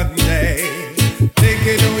Sunday,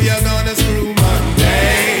 Thinking who you're gonna screw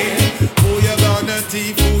Monday, who you're gonna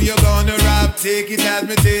thief, who you're gonna rob. Take it as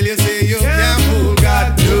me till you say you can't fool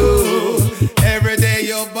God too. Every day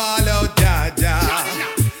you ball out, Jaja.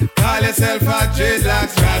 Call yourself a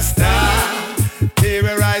Dlux Rasta.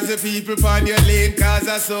 Terrorize the people upon your lane, cause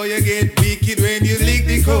I saw you get wicked when you lick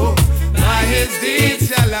the code. By his deeds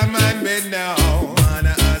shall a man be known. Man,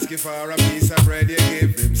 I ask you for a piece of bread, you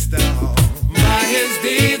give him stone. By his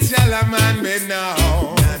deeds shall a man be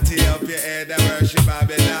known. Not tear up your head and worship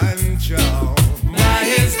Babylon throne. By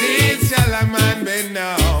his deeds shall a man be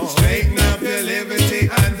known. Straighten up your liberty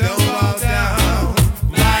and don't bow down.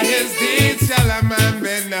 By his deeds shall a man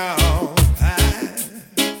be known.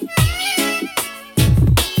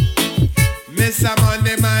 Mr.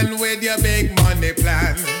 Money Man with your big money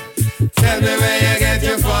plan. Tell me where you get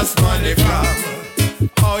your first money from.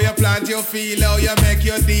 How you plant your field, how you make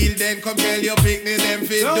your deal. Then come tell your picnic them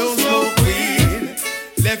feel don't smoke weed.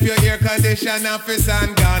 Left your air condition office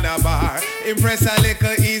and gone a bar. Impress a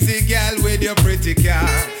little easy gal with your pretty car.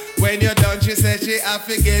 When you're done, she said she have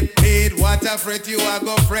to get paid. What a fret you are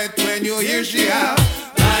go fret when you hear she have.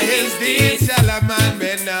 By his deeds shall a man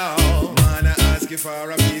be known. Man, I ask you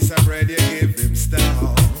for a piece of bread, you give him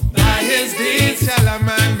stone. By his deeds shall a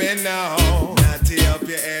man be known. Not tear up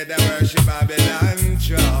your head and worship Babylon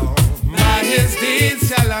throne. By his deeds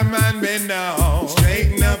shall a man be known.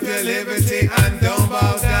 Straighten up your liberty and don't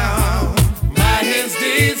bow down. By his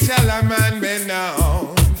deeds shall a man be known.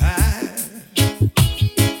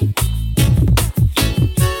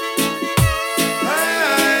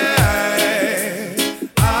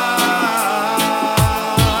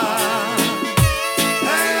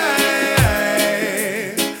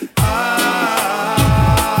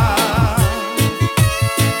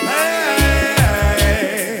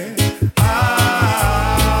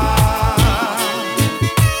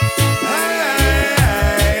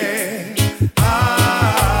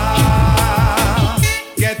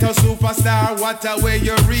 What a way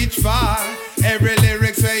you reach far. Every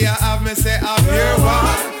lyrics where you have me say I'm your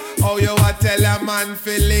one. Oh, you a tell a man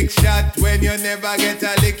feel lick shot when you never get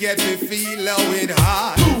a lick yet we feel how it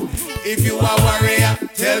hard. If you a warrior,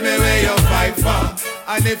 tell me where you fight for.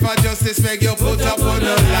 And if a justice make you put up on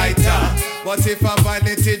a lighter. But if a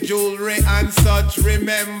vanity jewelry and such,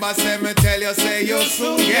 remember say me tell you say you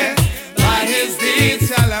soon get. By his deeds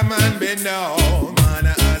shall a man be known. Man,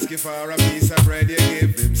 I ask you for a piece of bread, you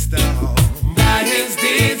give him stone. By his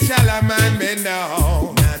deeds shall a man be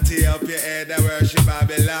known. Not tear up your head and worship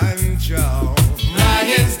Babylon throne. By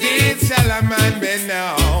his deeds shall a man be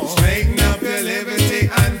known. Straighten up your liberty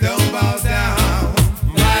and don't bow down.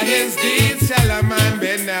 By his deeds shall a man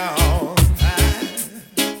be known.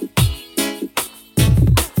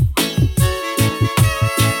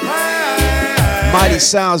 Mighty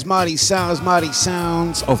sounds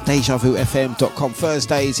of dejavufm.com.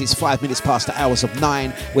 Thursdays, it's 5 minutes past the hours of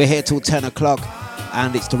 9. We're here till 10 o'clock,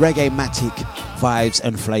 and it's the reggae-matic vibes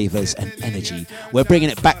and flavours and energy. We're bringing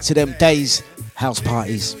it back to them days, house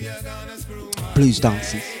parties, blues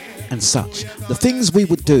dances, and such. The things we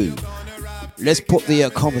would do. Let's put the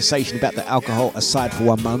conversation about the alcohol aside for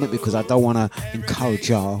one moment, because I don't want to encourage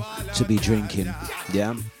y'all to be drinking.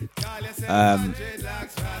 Yeah.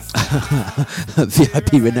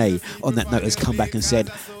 VIP Renee on that note has come back and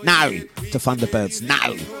said no to Thunderbirds,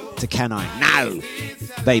 no to Can I, no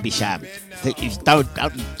Baby Sham, don't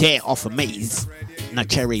dare offer me's no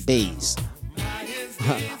cherry bees.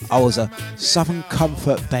 I was a Southern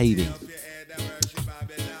Comfort baby.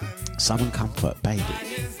 Southern Comfort baby.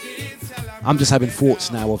 I'm just having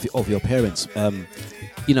thoughts now of your parents.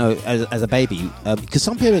 You know, as a baby, because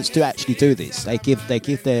some parents do actually do this. They give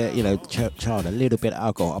their child a little bit of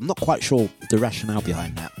alcohol. I'm not quite sure the rationale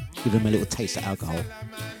behind that. Give them a little taste of alcohol,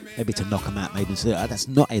 maybe to knock them out. Maybe so that's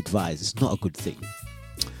not advised. It's not a good thing.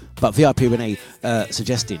 But VIP Renee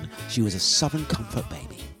suggesting she was a Southern Comfort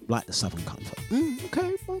baby, like the Southern Comfort.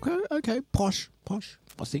 Okay, posh. I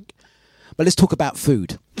think. But let's talk about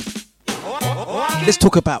food.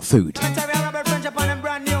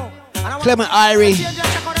 Clement Irie.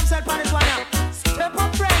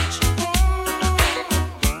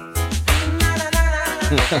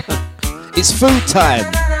 It's food time.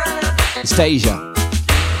 It's Deja.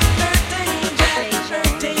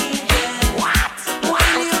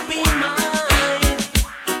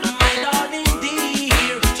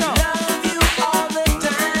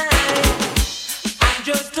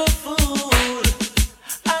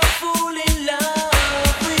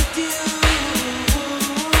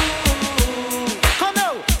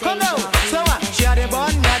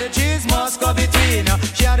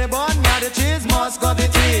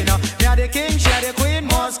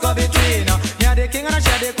 and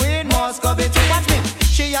she the queen, must go between. Watch me.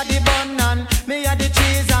 She a the bun and me a the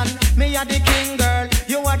cheese and me a the king girl.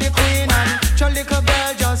 You are the queen and your little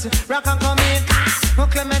girl just rock and come in. Oh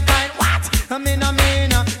Clementine, what? I mean,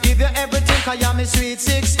 give you everything 'cause you're me sweet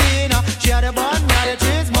 16. She a the bun, me a the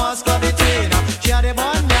cheese, must go between. She a the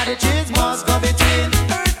bun, me a the cheese, must go between.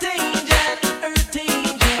 Earth angel,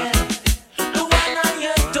 the one I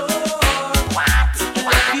adore. What?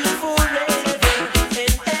 Love you forever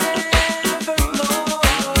and evermore.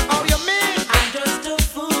 Oh, you mean? I'm just a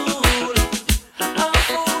fool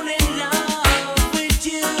in love with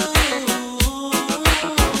you.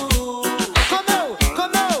 Come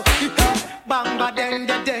out. Bang ba ding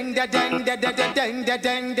da ding da ding da da da ding da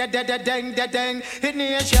ding da da da ding da ding. It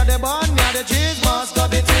near she the bun, me the cheese must go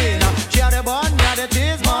between. She the bun, me the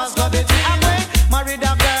cheese must go between. I'm married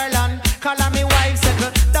a girl and call her me wife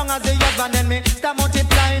settle. Down as the husband then me start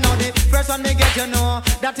multiplying. Now the first one me get you know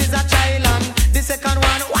that is a child and the second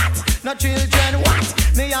one what? No children what?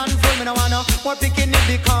 Me and full me no wanna more picking it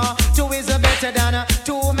because two is better than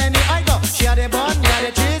too many. I go. She the bun, me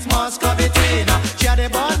the cheese must go between. She the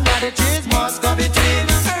bun, me the cheese must go between.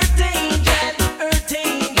 Earth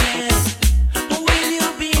angel, will you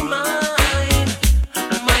be mine,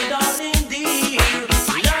 my darling dear?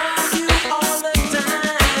 Love you all the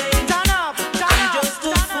time. Turn up. I'm just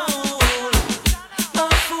a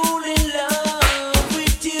fool in love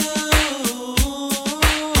with you.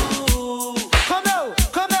 Come out.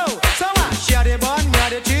 So what? She the bun, me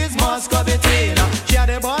the cheese must go between. She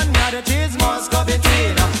the bun, me the cheese must go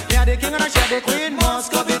between. Me the king and she the queen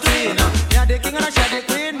must go between. Me the king and she the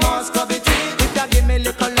queen must go between. If you give me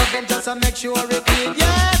little loving, just to make sure repeat.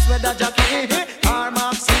 Yes, whether Jackie or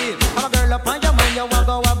Maxine. I'm a girl up on your mind, you want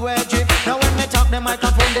go up where you. Now when me talk the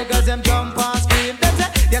microphone, the girls them jump and scream. They say,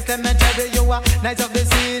 yes, let me tell you are nice of the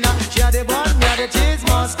scene. She a the bun, me a the cheese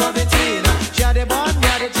must go between. She a the bun, me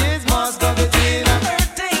a the cheese must go between.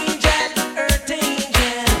 Earth angel,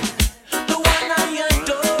 the one I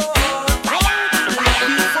adore. Love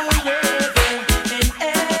you forever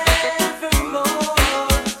and evermore.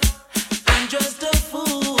 I'm just a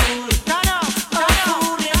fool in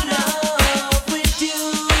love with you.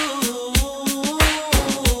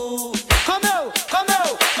 Come out.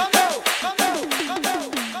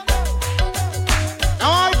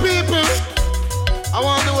 Now all people, I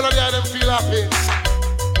want the whole of them feel happy.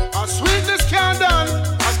 As sweetness can done,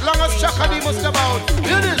 as long as Chaka D must about.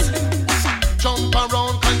 Hear this. Jump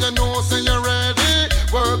around, can you know say you're ready?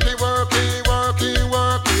 Work it.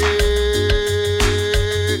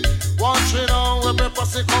 Watch it now, every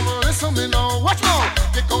pussy come listen me now. Watch now.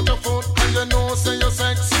 Kick out your foot, and you know say you're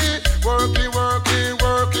sexy. Work it.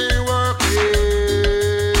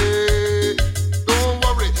 Don't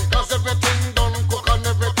worry, 'cause everything done cook and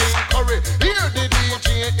everything curry. Hear the DJ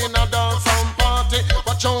in a dance and party.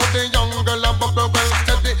 Watch out the young girl and bubble well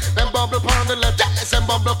steady. Then bubble pon the left, yes, and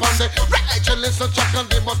bubble pon the right. You listen, check and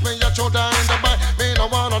they must be your shoulder in the bite. Me no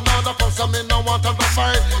want another fuss, and me no want another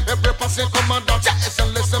fight. Every person come and dance, yes,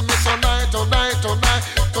 and listen me tonight,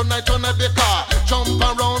 the car. Jump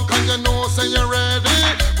around, can you know say you're ready?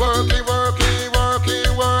 Work it.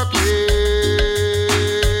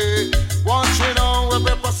 Watch it now,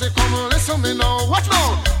 every person come listen me now. Watch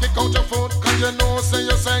now, kick out your foot, can you know say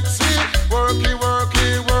you're sexy? Work it.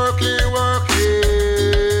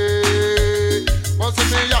 Once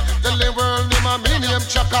me ya, tell the world name a me name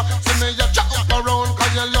Chaka. See me ya jump around,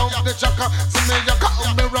 cause you love the Chaka. See me ya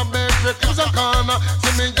come me rub every crimson corner.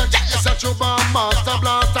 See me ya yes a tuba master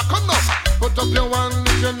blaster. Come now, put up your one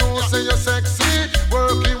if you know say you're sexy.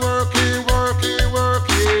 Work it.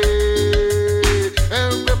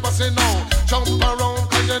 Every person now, jump around,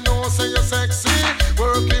 cause you know say you're sexy.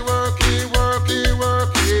 Work it.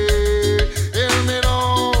 Hear me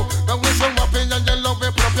now. Now if you're whopping and you love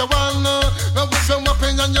it, prop your one. Now if you're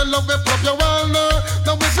whopping and you love it, prop your one.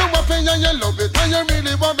 Now if you're whopping and you love it, and you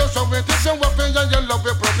really want to show it. If you're whopping and you love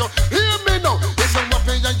it, prop your. Hear me now. If you're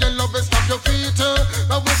whopping and you love it, stop your feet.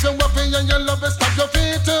 Now if you're whopping and you love it, stop your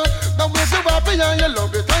feet. Now if you're whopping and you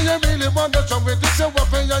love it, and you really want to show it. If you're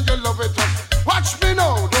whopping and you love it, watch me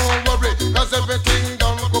now, don't worry, 'cause everything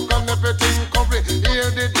done cook and everything curry. Hear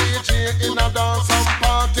the DJ in a dance and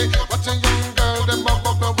party. Watch a young girl, them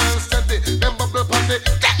bubble well steady. Them bubble pandy,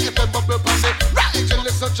 them bubble pandy. Right, you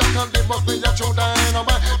listen, Jack and they must be your true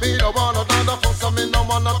dynamite. Me no wanna another fuss, and me no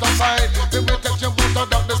wanna to fight. Me will take you out of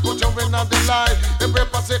darkness, put you in the light. Every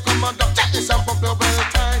pussy come and down, yes, and bubble well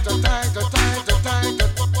tight.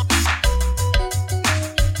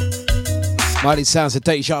 Mighty sounds of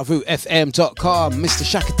dejavufm.com. Mr.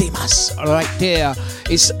 Shakademas, right there.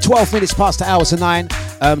 It's 12 minutes past the hours of 9.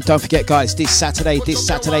 Don't forget, guys, this Saturday,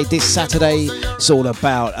 it's all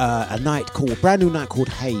about a brand new night called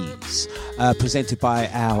Haze, presented by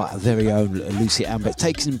our very own Lucy Amber,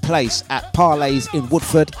 taking place at Parlay's in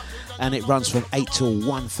Woodford, and it runs from 8 till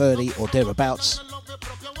 1:30 or thereabouts.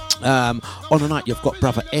 On the night, you've got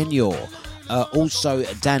Brother Enyo. Also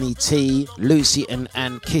Danny T, Lucy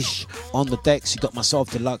and Kish on the decks. You've got myself,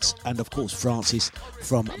 Dlux, and of course Francis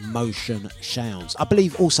from Motion Sounds. I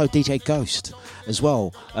believe also DJ Ghost as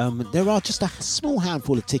well. There are just a small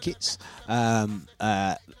handful of tickets.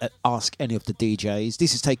 Ask any of the DJs.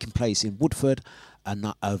 This is taking place in Woodford,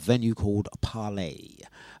 a venue called Parlay.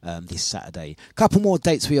 This Saturday. Couple more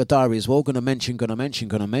dates for your diary as well. Gonna mention. The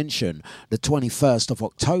 21st of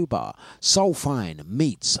October, Soulfine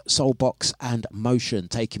meets Soulbox and Motion,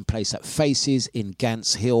 taking place at Faces in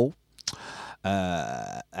Gants Hill.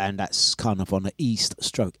 And that's kind of on the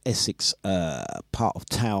East/Essex part of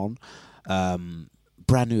town.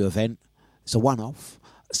 Brand new event. It's a one-off,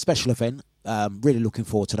 special event. Really looking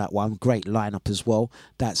forward to that one. Great lineup as well.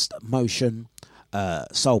 That's Motion,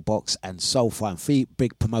 Soulbox and Soulfine, 3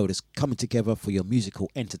 big promoters coming together for your musical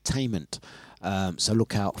entertainment. So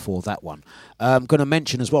look out for that one. I'm going to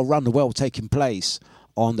mention as well, Run the World taking place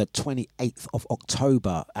on the 28th of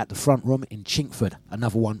October at the Front Room in Chinkford.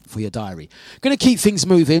 Another one for your diary. Going to keep things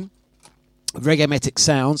moving. Reggae-metic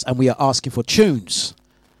sounds, and we are asking for tunes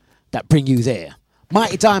that bring you there.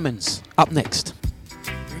 Mighty Diamonds up next.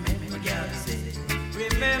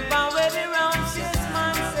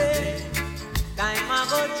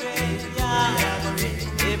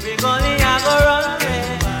 Every gully I go run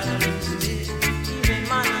even man.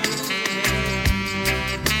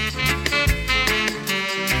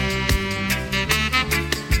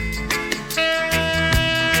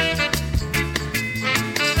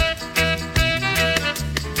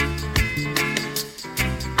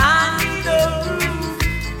 I need a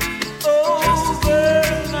roof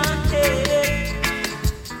over my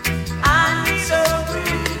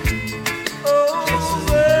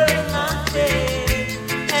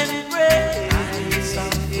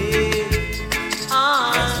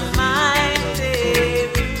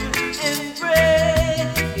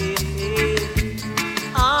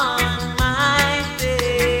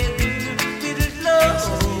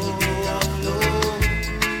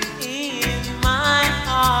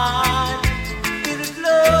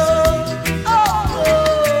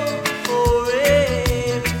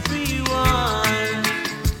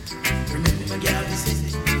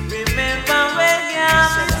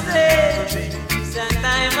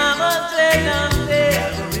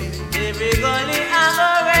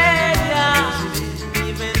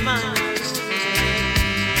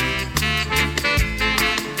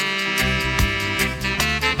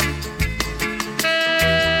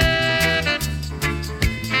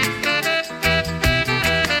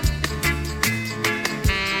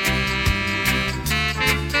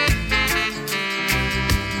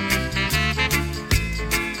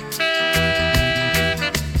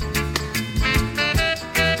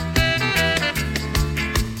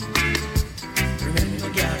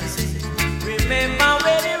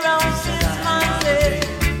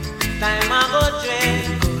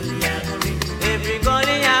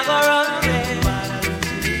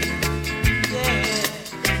head.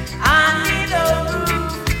 I need a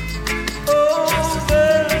roof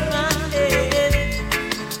over my head.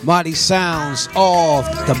 Mighty sounds of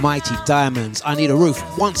the Mighty Diamonds. I Need a Roof.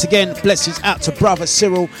 Once again, blessings out to Brother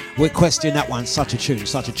Cyril. We're questioning that one. Such a tune.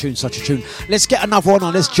 Let's get another one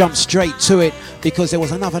on. Let's jump straight to it because there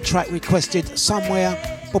was another track requested somewhere.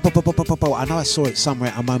 I know I saw it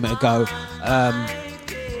somewhere a moment ago.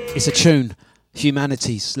 It's a tune.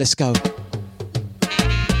 Humanities. Let's go.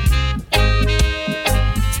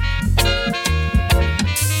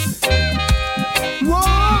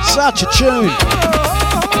 Such a tune.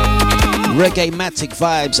 Reggae-matic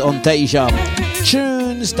vibes on Deja.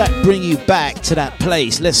 Tunes that bring you back to that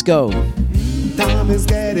place. Let's go. Time is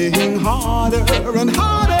getting harder and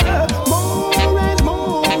harder, more and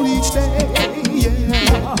more each day.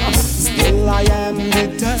 Yeah. Still I am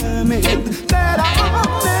determined that I'm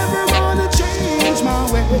never gonna change my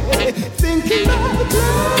way. Thinking about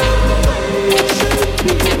life it should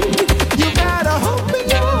be. You gotta open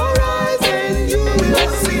your eyes and you will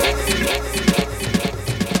see.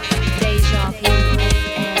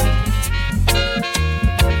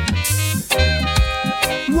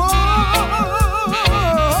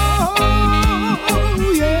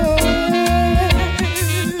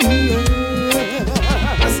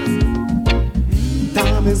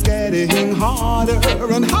 Harder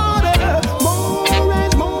and harder, more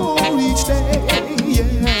each day,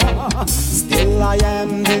 yeah. Still I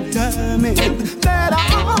am determined that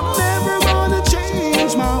I'm never gonna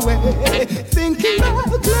change my way. Thinking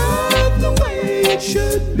about love the way it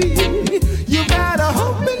should be. You gotta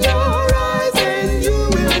hope in your eyes and you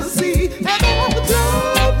will see about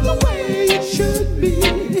love the way it should be.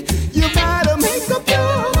 You gotta make up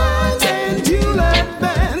your mind and you'll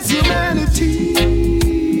advance humanity.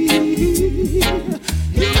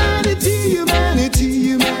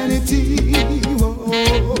 Humanity,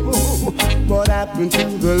 whoa. What happened to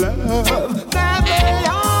the love that they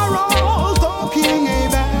are all talking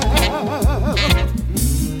about?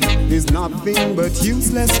 There's nothing but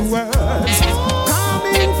useless words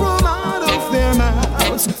coming from out of their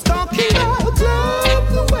mouths, talking about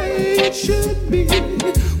love the way it should be.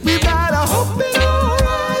 We gotta hope in our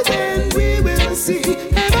eyes and we will see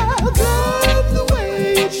about love the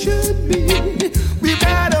way it should be. We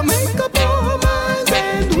gotta make up our minds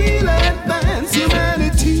and we'll advance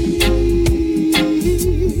humanity.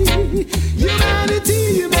 Humanity.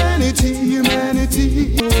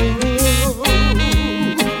 Oh.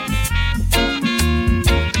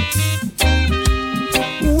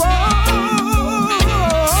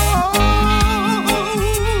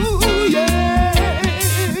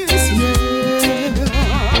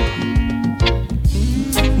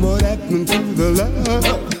 The love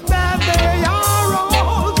that they are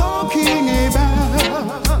all talking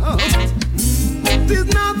about. There's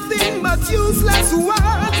nothing but useless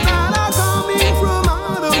words that are coming from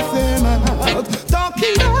out of their mouth,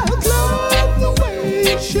 talking about love the way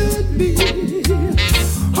it should be.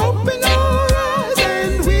 Open our eyes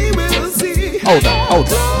and we will see. Hold up.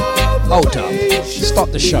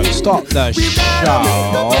 Stop the show. Stop the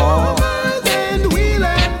show.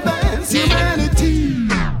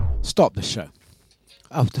 Stop the show.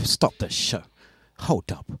 Oh, stop the show. Hold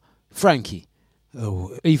up. Frankie.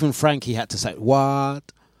 Oh, even Frankie had to say,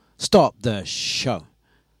 what? Stop the show.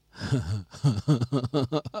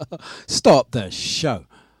 Stop the show.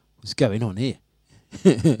 What's going on here?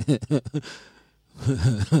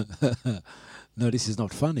 No, this is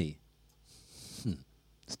not funny.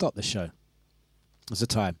 Stop the show. What's the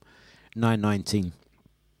time? 9:19.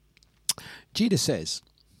 Jida says,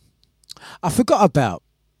 I forgot about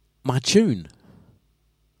my tune.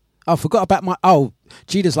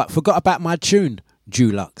 Jida's like, forgot about my tune,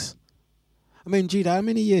 Dlux. I mean, Jida, how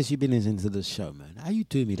many years you been into this show, man? How you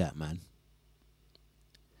do me that, man?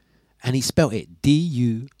 And he spelled it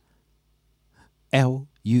Dulux.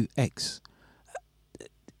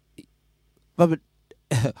 But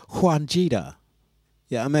Juan Jida.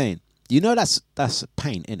 Yeah, I mean, you know that's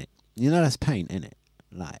pain, innit? You know that's pain, innit?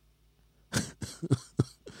 Like,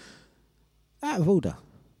 out of order.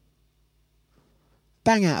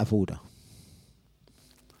 Bang out of order.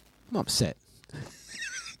 I'm upset.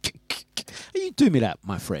 You do me that,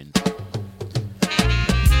 my friend.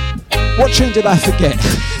 What tune did I forget?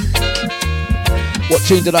 What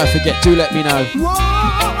tune did I forget? Do let me know.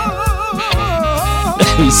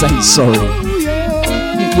 He's saying sorry.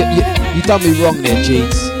 You done me wrong there,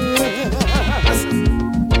 Jeets.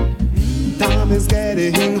 Time is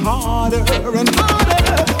getting harder and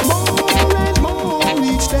harder, more and more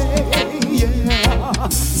each day. Yeah.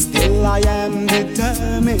 Still I am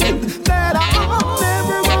determined that I'm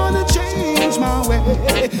never gonna change my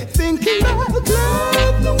way. Thinking about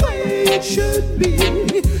love the way it should be.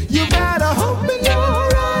 You gotta hope in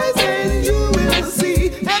your eyes and you will see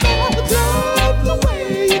about love the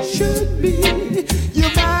way it should be. You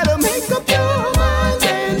gotta make up your mind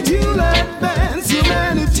and you'll advance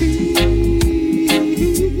humanity.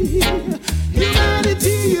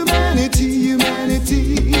 Humanity.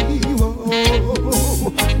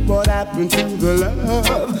 Whoa. What happened to the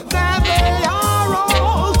love that they are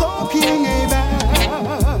all talking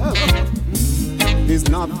about? There's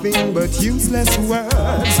nothing but useless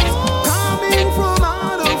words coming from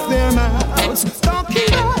out of their mouths, talking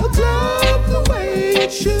about love the way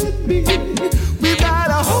it should be. We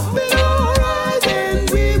gotta hope in our eyes and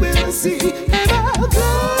we will see about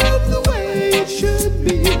love the way it should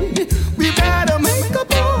be. We gotta make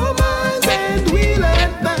up our minds and we'll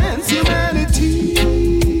advance humanity.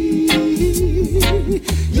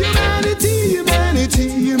 Humanity.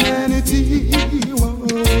 Whoa.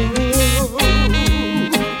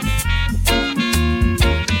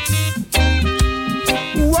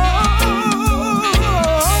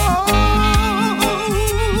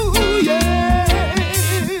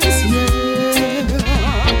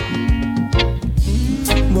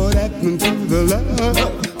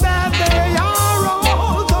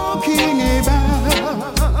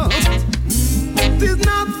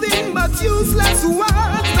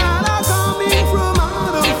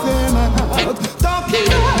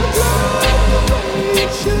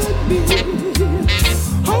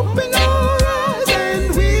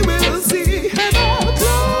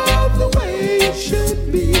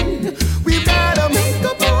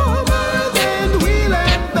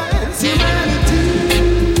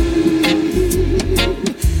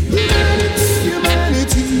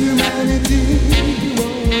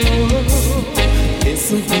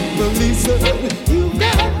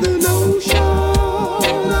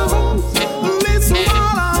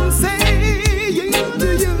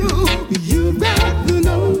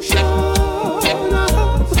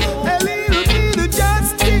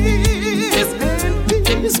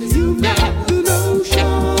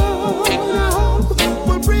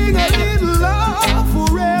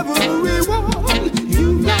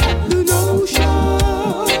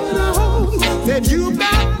 And you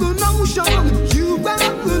got the notion, you got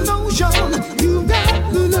the notion, you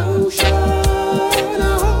got the notion.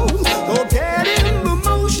 Oh, get in the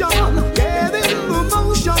motion, get in the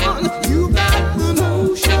motion. You got the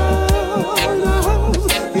notion.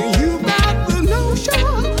 You got the notion,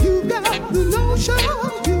 you got the notion,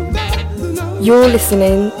 you got the notion. You're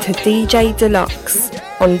listening to DJ Dlux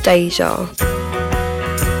on Deja.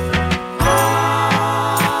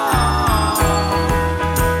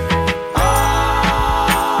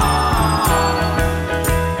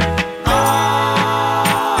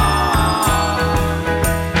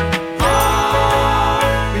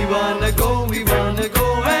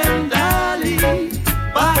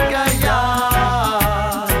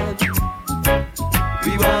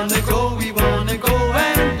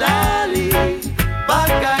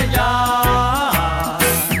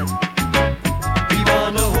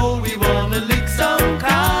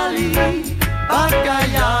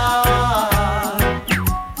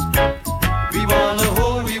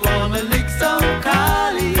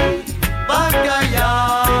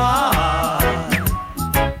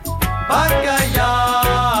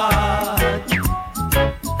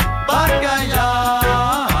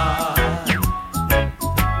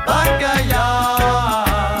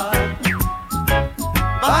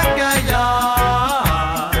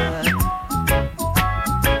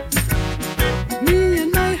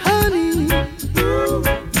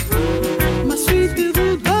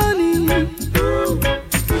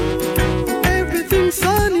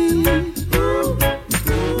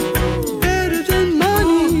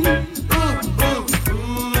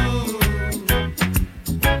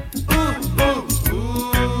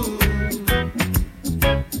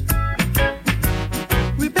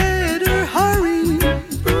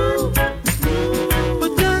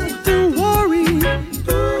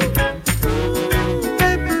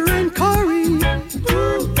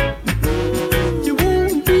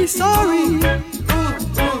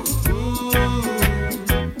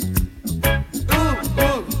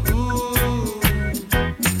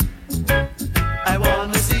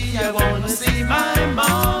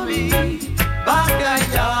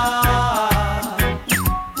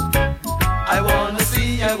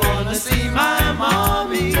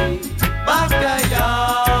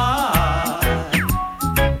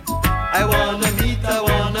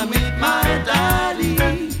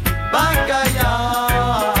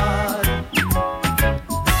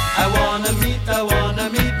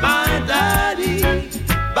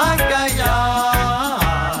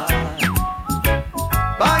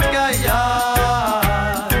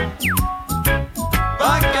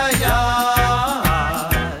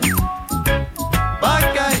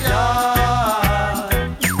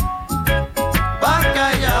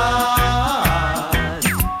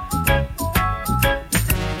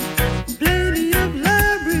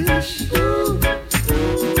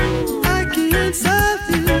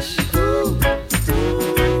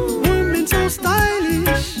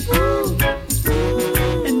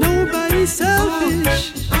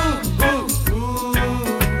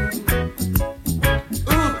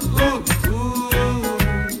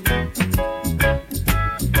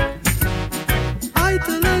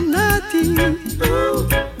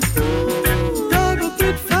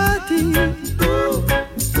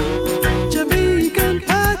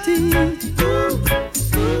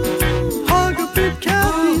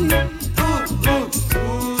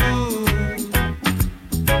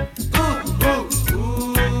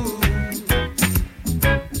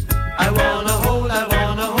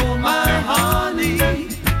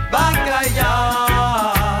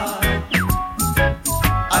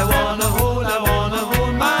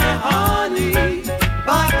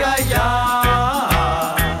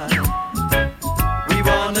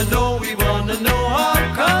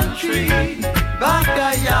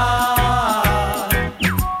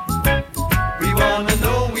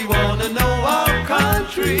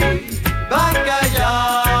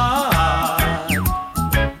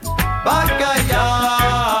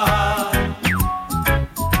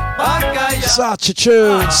 Such a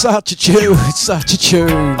tune, such a tune, such a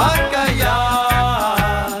tune.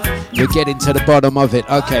 We're getting to the bottom of it.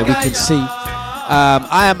 Okay, we can see.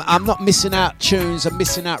 I'm not missing out tunes. I'm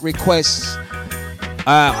missing out requests.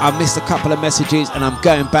 I missed a couple of messages, and I'm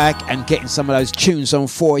going back and getting some of those tunes on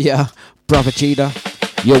for you, brother Cheetah.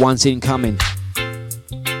 Your one's incoming.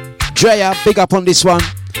 Drea, big up on this one.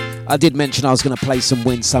 I did mention I was going to play some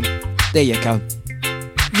Win Some. There you go.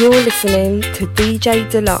 You're listening to DJ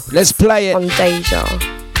Dlux. Let's play it on Deja. Why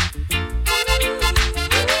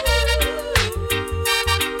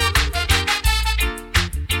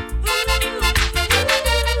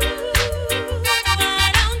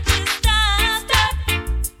don't you stop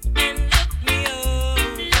and look me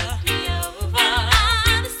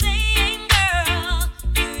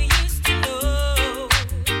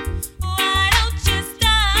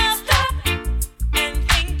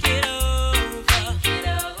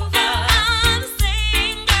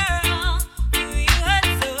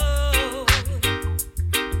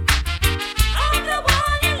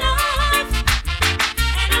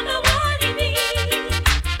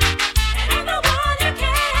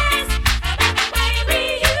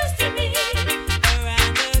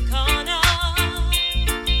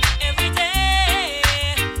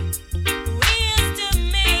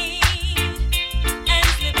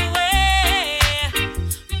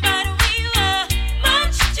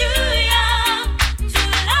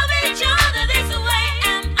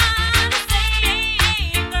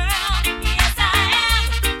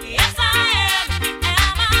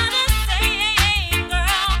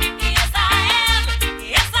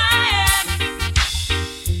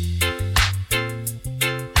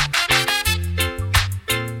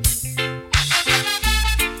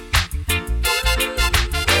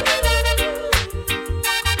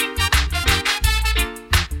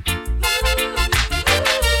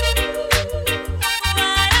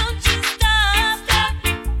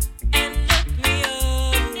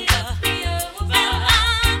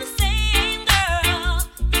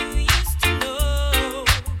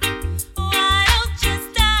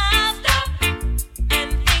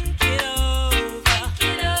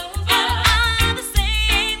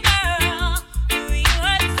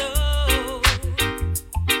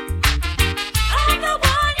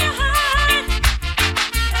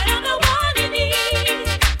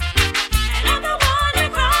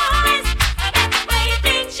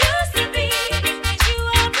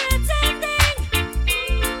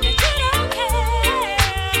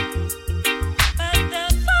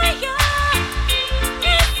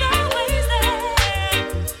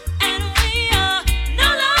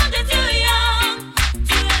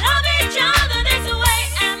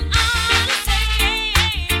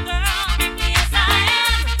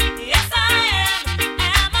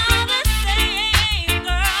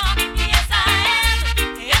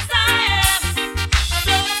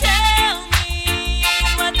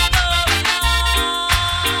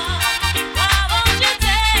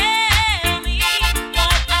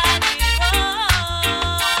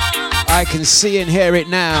can see and hear it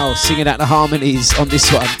now, singing out the harmonies on this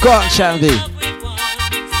one. Go on, Shandy.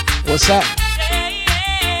 What's that?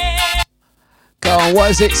 Go on,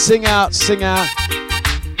 what is it? Sing out, sing out.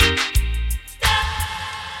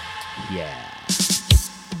 Yeah.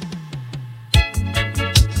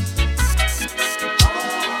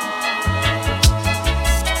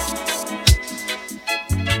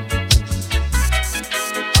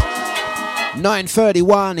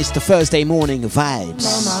 .31, it's the Thursday morning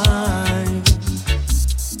vibes. My mind,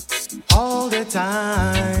 all the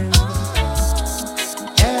time,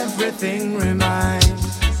 everything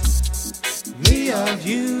reminds me of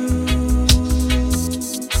you.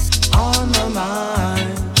 On my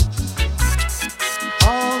mind,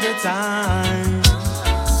 all the time,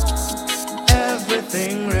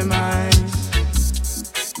 everything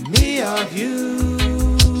reminds me of you.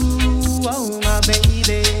 Oh my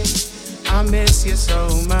baby, I miss you so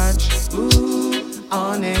much, ooh,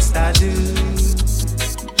 honest I do.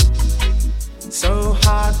 So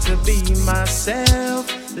hard to be myself,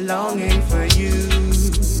 longing for you.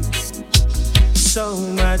 So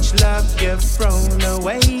much love you've thrown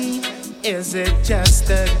away. Is it just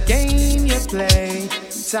a game you play?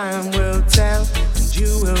 Time will tell and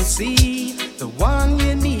you will see. The one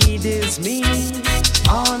you need is me.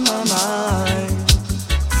 On my mind,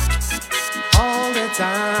 all the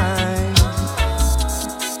time,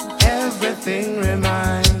 everything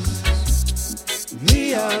reminds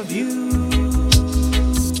me of you.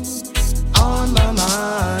 On my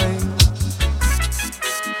mind,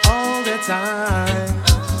 all the time,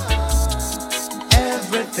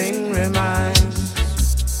 everything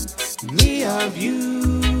reminds me of you.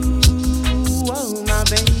 Oh my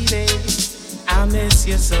baby, I miss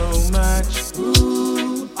you so much,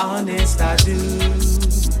 ooh, honest I do.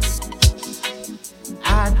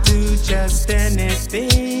 I'd do just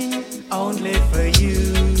anything, only for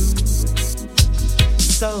you.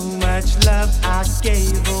 So much love I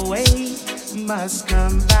gave away, must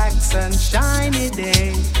come back sunshiny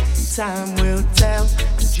day. Time will tell,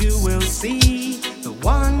 and you will see. The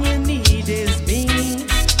one you need is me.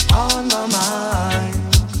 On my mind,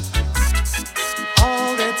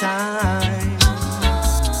 all the time,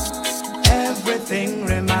 everything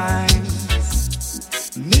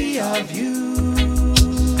reminds me of you.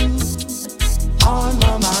 On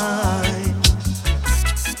my mind,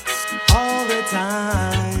 all the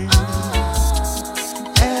time,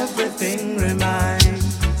 everything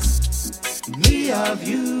reminds me of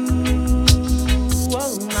you.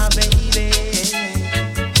 Oh my baby,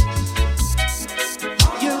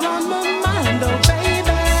 you're on my mind, oh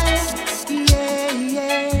baby, yeah,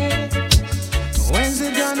 yeah. When's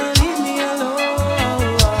it gonna leave me alone?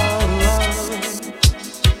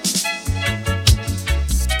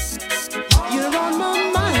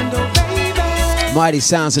 Mighty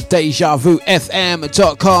sounds of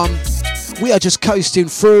dejavufm.com. We are just coasting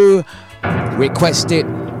through. Requested,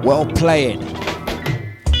 well playing.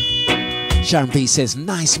 Sharon B says,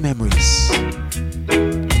 nice memories.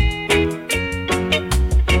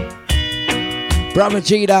 Brother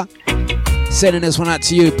Jida, sending this one out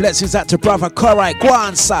to you. Blessings out to brother Korai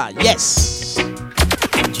Kwanzaa. Yes.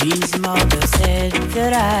 Jean's mother said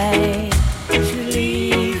that I should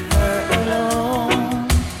leave her alone.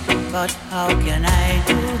 But how can I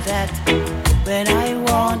do that when I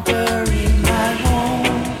want her in my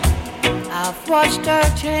home? I've watched her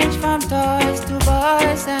change from toys to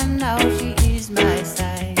boys, and now she is my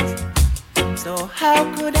size. So how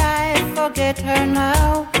could I forget her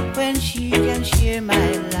now when she can share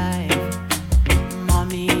my life?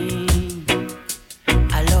 Mommy,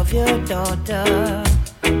 I love your daughter.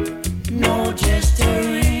 No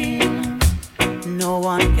gesturing, no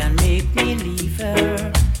one can make me leave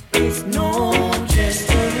her. It's no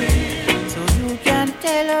gesturing, so you can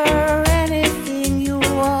tell her anything you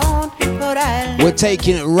want, but I'll We're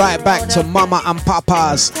taking it right back to Mama and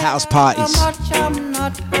Papa's house parties. I'm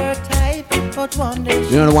not her type, but one day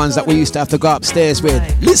You know the ones that we used to have to go upstairs with.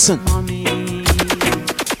 Listen. Mommy, I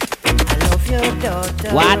love your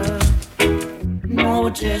daughter. What? No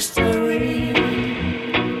gesturing,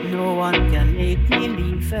 no one can make me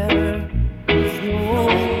leave her. There's no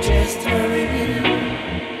gesturing.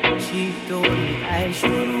 She told me I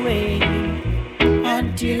should wait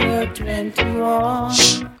until her 21.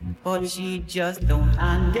 But she just don't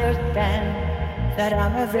understand that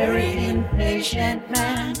I'm a very impatient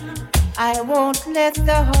man. I won't let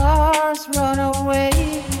the horse run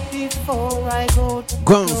away before I go to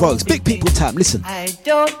Grown folks, big people time, listen. I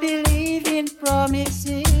don't believe in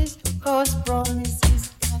promises, cause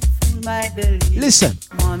promises can't fool my belief. Listen.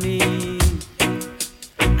 Mommy,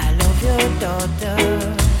 I love your daughter.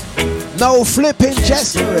 No flipping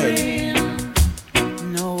gesturing.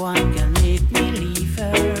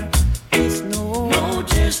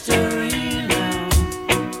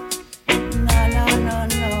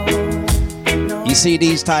 see,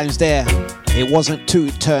 these times there, it wasn't two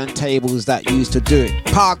turntables that used to do it.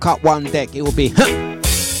 Park up one deck, it will be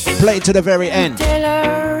play to the very end. Tell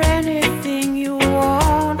her anything you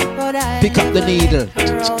want, but I pick up the needle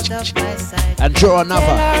and draw another.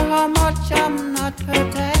 Tell her how much I'm not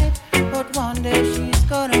her type, but one day she's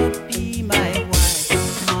gonna be my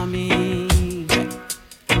wife. Mommy,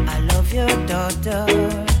 I love your daughter.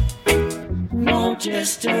 No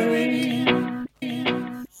gesturing.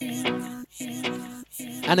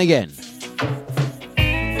 And again.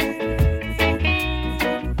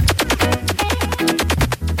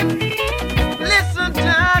 Listen,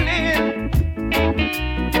 darling.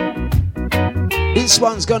 This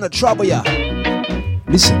one's gonna trouble ya.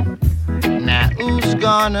 Listen. Now who's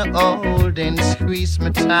gonna hold and squeeze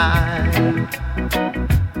my time?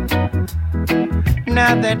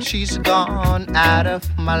 Now that she's gone out of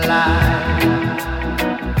my life,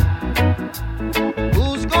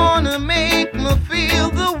 who's gonna make me feel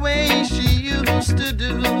the way she used to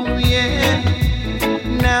do? Yeah,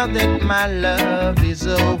 now that my love is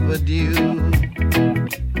overdue.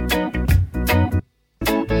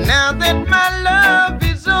 Now that my love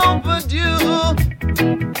is overdue,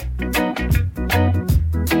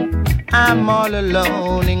 I'm all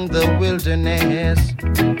alone in the wilderness,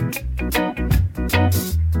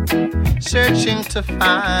 searching to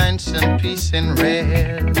find some peace and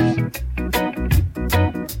rest.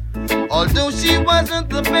 Although she wasn't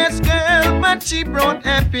the best girl, but she brought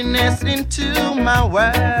happiness into my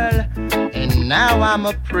world, and now I'm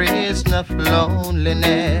a prisoner of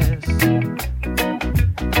loneliness.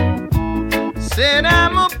 Said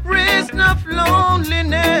I'm a prisoner of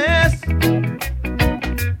loneliness.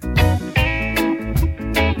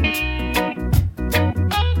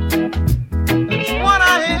 That's what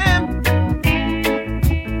I am.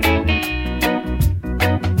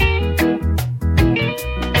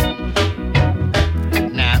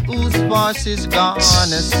 Now whose voice is gonna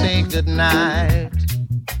say goodnight?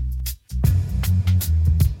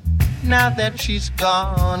 Now that she's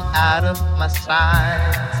gone out of my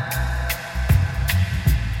sight,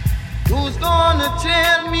 who's gonna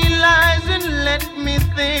tell me lies and let me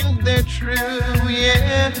think they're true?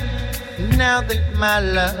 Yeah, now that my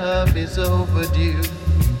love is overdue.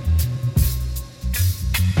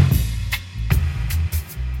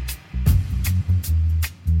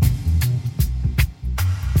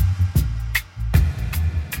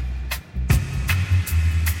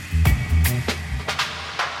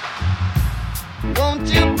 Won't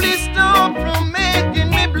you please stop from making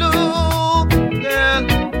me blue, girl?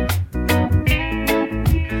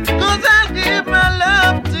 'Cause I'll give my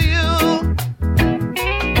love to you.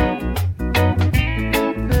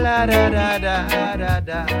 La da da da da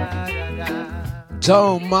da da.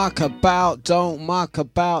 Don't muck about, don't muck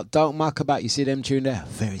about, don't muck about. You see them tune there?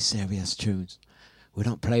 Very serious tunes. We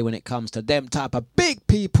don't play when it comes to them type of big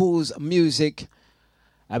people's music.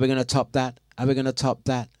 Are we gonna top that? Are we gonna top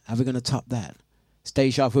that? Are we gonna top that?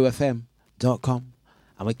 dejavufm.com,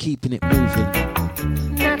 and we're keeping it moving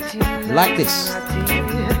like this.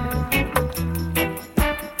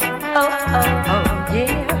 Oh,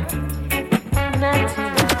 yeah.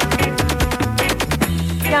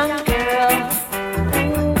 Young girl,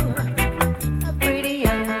 ooh, a pretty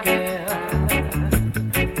young girl,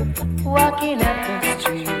 walking up the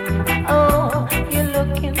street. Oh, you're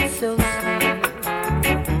looking so sweet.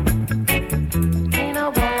 And I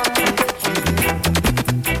want you to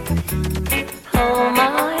hold my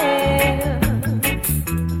hand.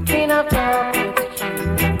 Can I talk with you?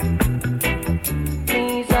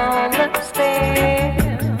 Please understand.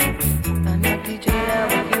 I'm not the jail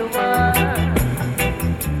where you are.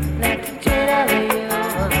 Not the jail where you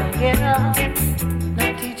are. Yeah.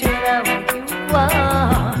 Not the jail where you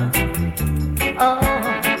are. Oh,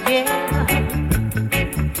 yeah.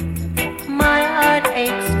 My heart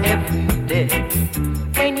aches every day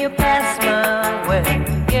when you pass my way.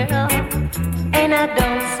 Yeah. And I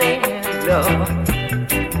don't say hello.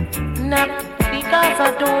 Not because I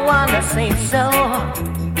don't wanna say so.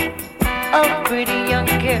 Oh, pretty young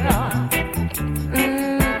girl,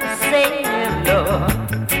 say hello.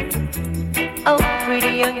 Oh,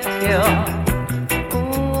 pretty young girl,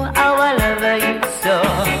 ooh, how I love you so.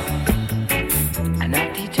 And I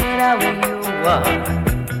teach it how you are.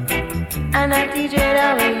 And I teach it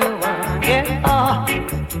how you are. Yeah, oh,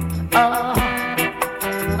 oh,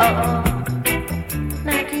 oh. And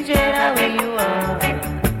I teach it how you are.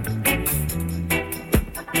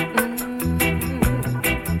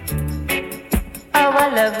 How I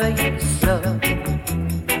love you so.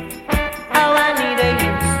 How I need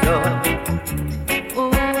you so. Ooh,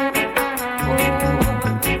 ooh.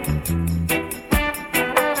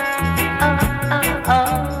 Oh, oh.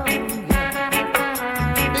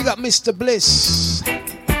 Mr. Bliss.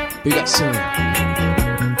 We got some.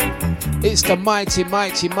 It's the mighty,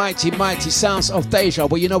 mighty, mighty, mighty sounds of Deja.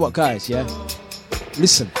 Well, you know what, guys, yeah?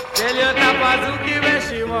 Listen.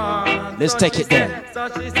 Let's take it there.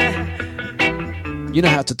 You know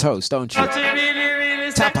how to toast, don't you?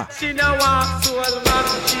 Tapper. She no want soul man,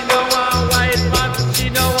 she no want white man, she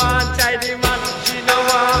no want tidy man, she no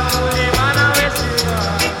want holy man, where she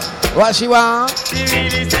want. What she want? She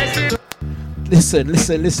really says she. Listen,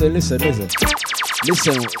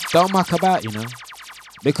 don't muck about, you know.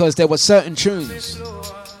 Because there were certain tunes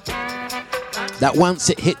that once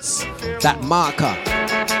it hits that marker,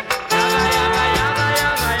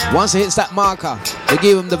 they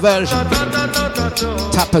give him the version.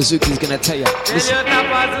 Tapazuki's gonna tell you. Listen.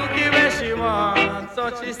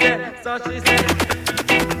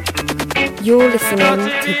 You're listening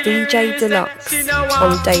to DJ Dlux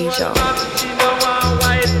on Deja.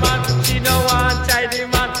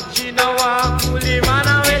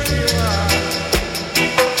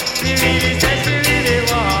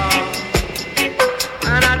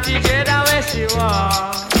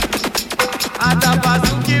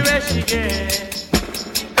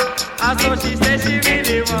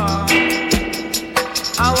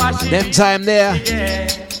 Them time there.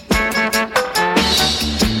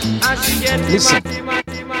 Listen,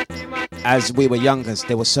 as we were younger,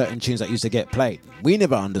 there were certain tunes that used to get played. We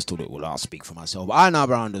never understood it. Well, I'll speak for myself. I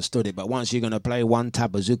never understood it. But once you're going to play one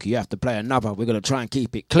Tabazuki, you have to play another. We're going to try and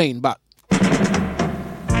keep it clean. But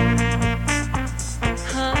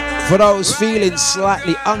for those feeling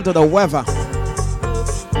slightly under the weather,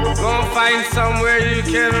 go find somewhere you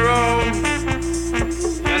can roam.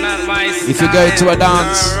 If you go to a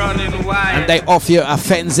dance and they offer you a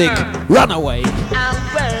Fenzik, run away.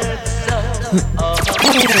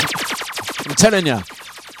 I'm telling you,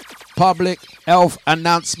 public health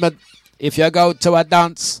announcement. If you go to a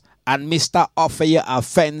dance and Mr. offer you a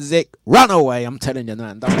Fenzik, run away. I'm telling you,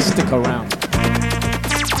 man, don't stick around.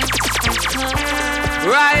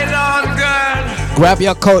 Right on, girl. Grab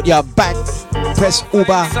your coat, your bag, press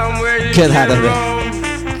Uber, get out of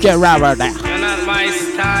there. Get right out of there. You're not my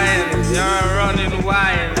style, you're running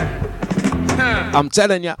wild. I'm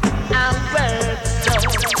telling you.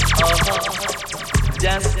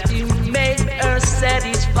 Just to make her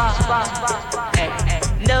satisfied.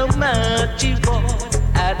 No much you want,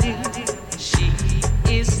 I do. She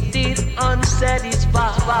is still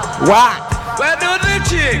unsatisfied. What? Where do the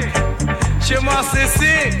chick? She must be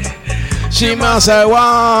sick. She must have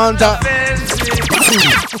want a fancy.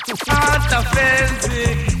 Want a fancy.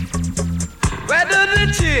 Where do the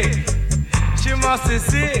chick? She must be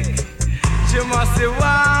sick. She must be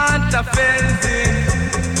want a fancy.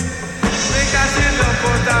 Because she don't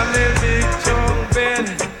put on me big chunk bed.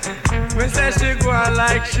 Me say she go on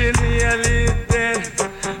like she nearly dead.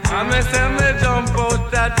 And me say me jump out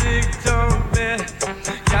that big chunk bed.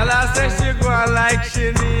 Girl I say she go on like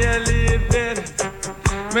she nearly dead.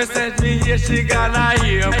 Me say me here she gonna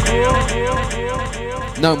hear.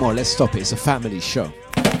 No more, let's stop it. It's a family show.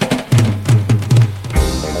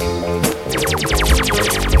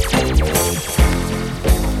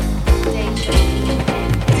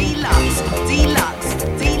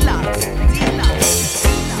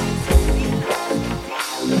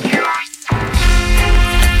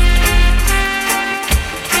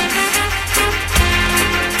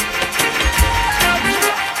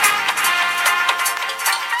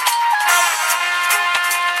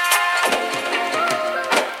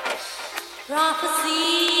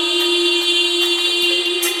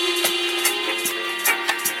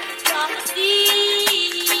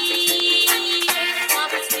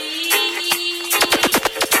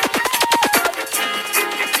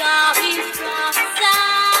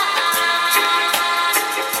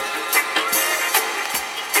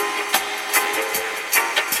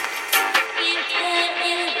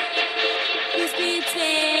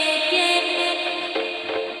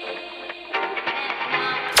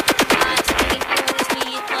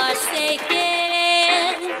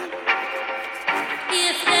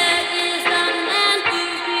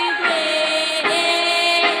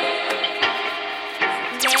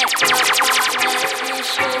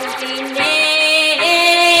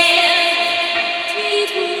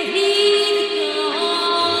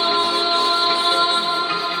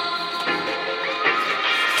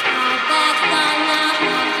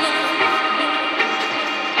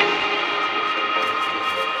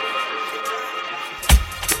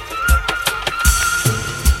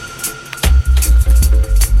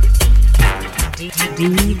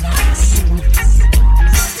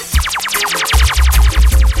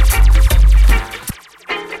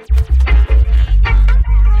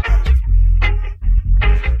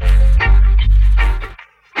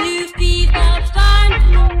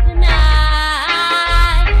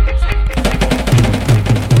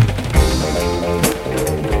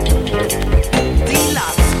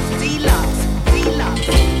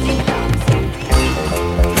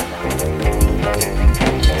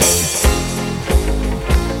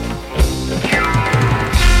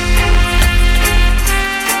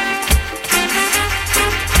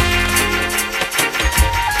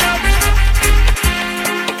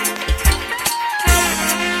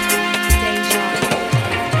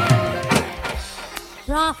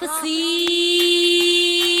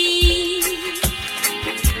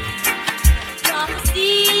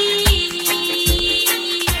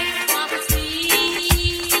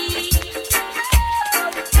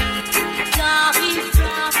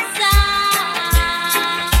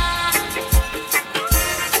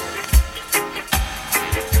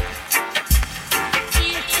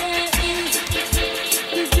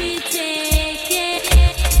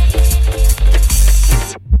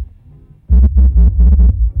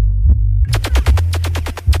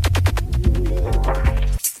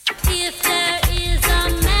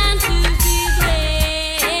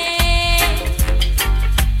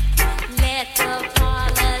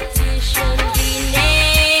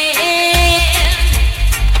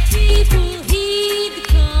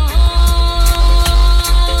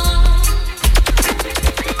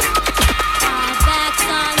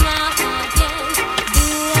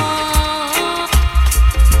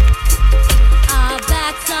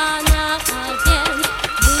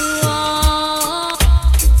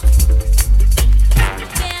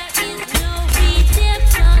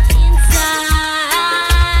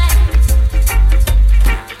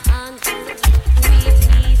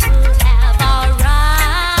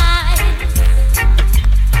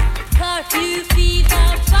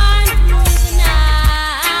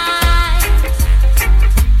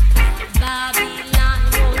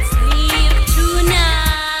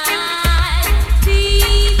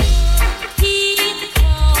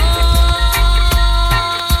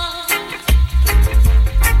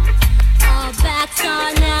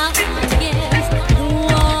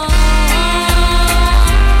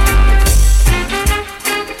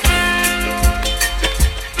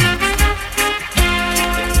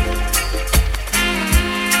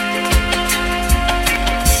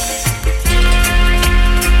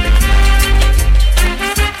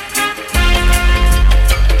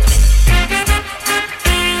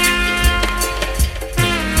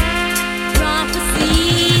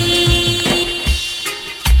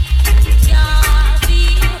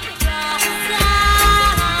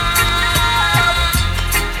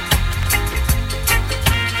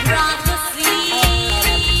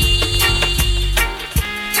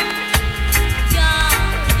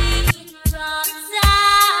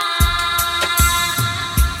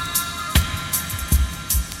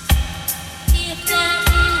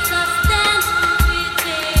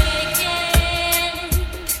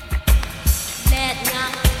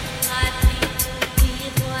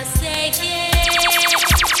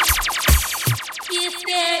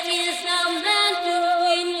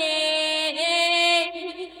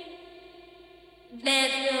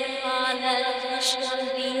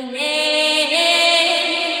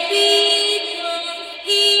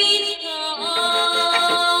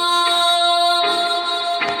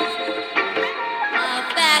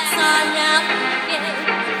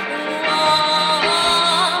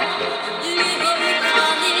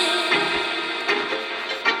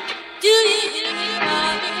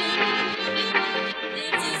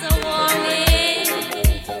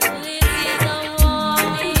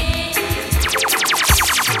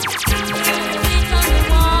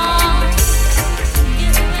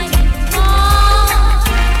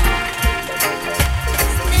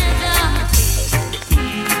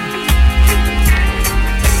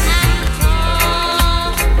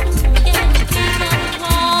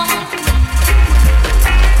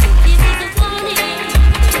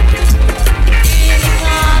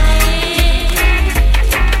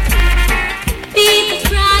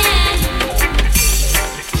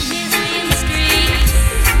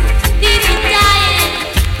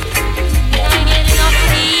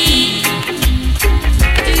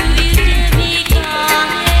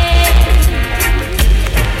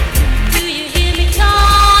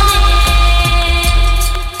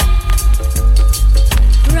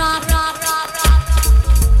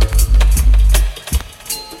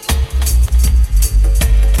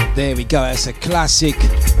 There we go, it's a classic.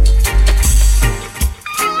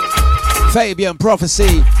 Fabian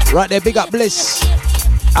Prophecy, right there, big up Bliss.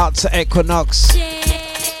 Out to Equinox.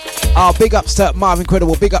 Oh, big ups to Marvin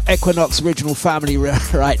Credible, big up Equinox original family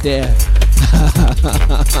right there.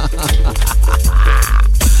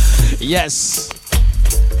 Yes.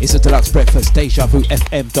 It's a Dlux Breakfast,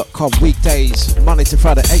 dejavufm.com, weekdays, Monday to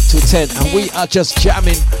Friday, 8 till 10, and we are just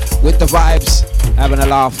jamming with the vibes, having a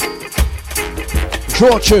laugh.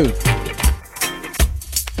 Draw tune.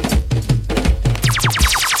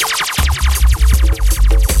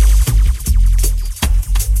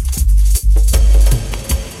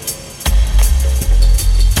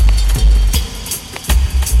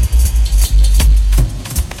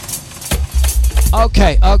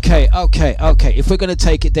 Okay. Okay. If we're going to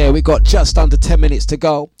take it there, we got just under 10 minutes to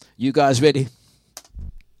go. You guys ready?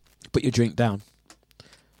 Put your drink down.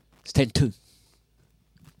 It's 10-2.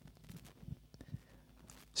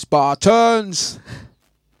 Spartans,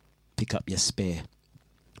 pick up your spare.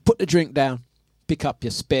 Put the drink down. Pick up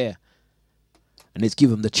your spare. And let's give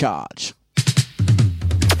them the charge.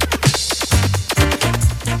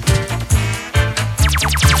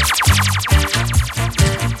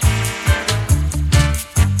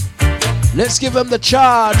 Let's give them the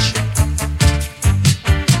charge.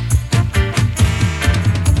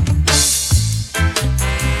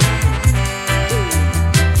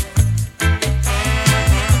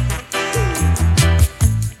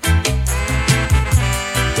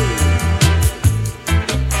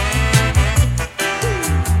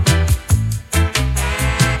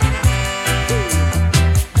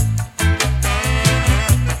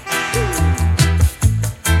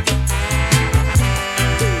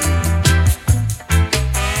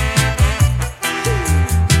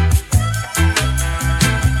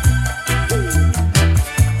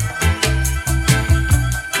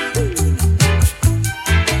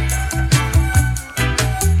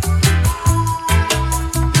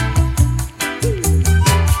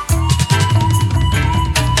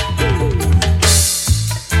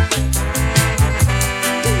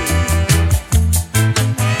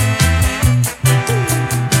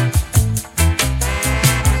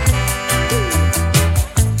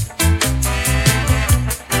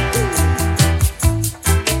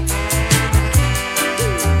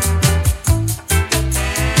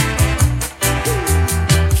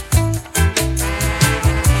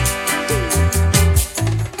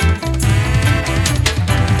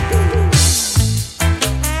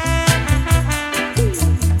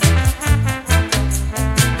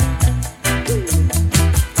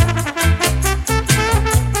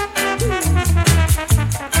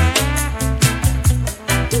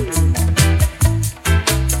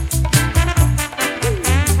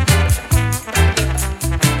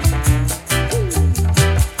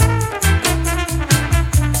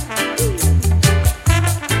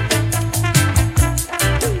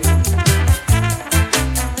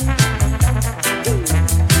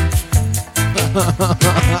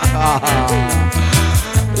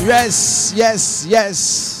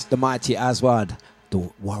 Yes. The mighty Aswad. The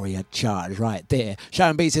warrior charge right there.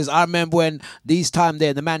 Sharon B says, I remember when these time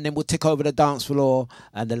there, the man then would take over the dance floor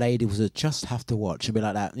and the lady would just have to watch and be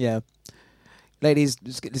like that. Yeah. Ladies,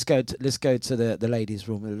 let's go to the ladies'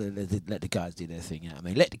 room. Let the guys do their thing. You know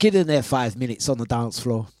what I mean? Give them their 5 minutes on the dance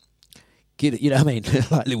floor. You know what I mean?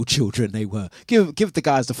 Like little children they were. Give the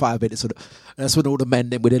guys the 5 minutes. That's when all the men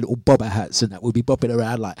then with their little bobber hats and that would be bopping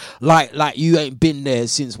around like you ain't been there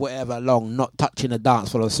since whatever long, not touching the dance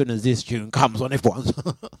floor. As soon as this tune comes on, everyone's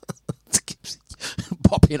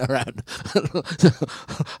bopping around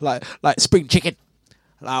like spring chicken.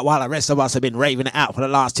 Like while the rest of us have been raving it out for the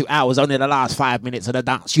last 2 hours, only the last 5 minutes of the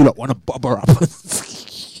dance, you lot want to bobber up.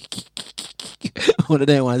 One of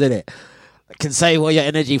them ones, isn't it? Can save all your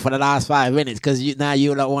energy for the last 5 minutes because now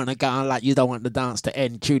you don't want to go on like you don't want the dance to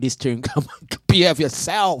end. Through this tune, come on, behave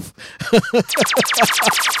yourself.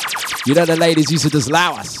 You know the ladies used to just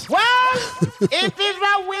allow us. Well, it is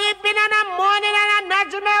a weeping and a mourning and a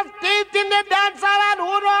gnashing of teeth in the dance hall, and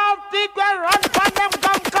who all think will run from them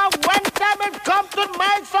come when time it comes to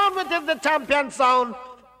my sound, which is the champion sound.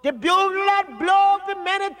 The bugle had blown the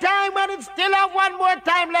many times, and it still have one more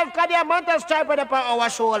time left because the amount of stripe on our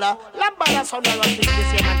shoulder. Lambada sound I don't think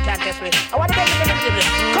this year man can't test me. I want to make it give it.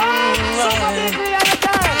 Come, somebody at a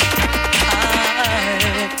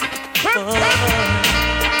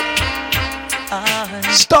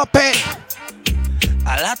time. Stop it!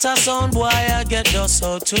 A lot of sound boy I get just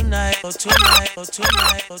so tonight. Straight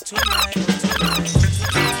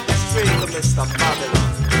to Mr. Babylon.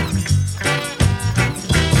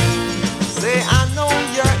 Say I know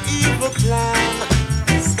your evil plan,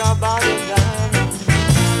 Mr. Babylon.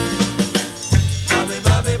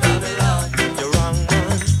 Babylon, you're wrong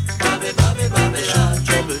man. Babylon,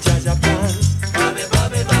 trouble Japan.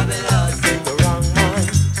 Babylon, you're wrong man.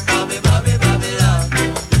 Babylon,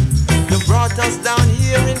 you brought us down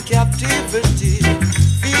here in captivity.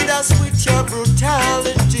 Feed us with your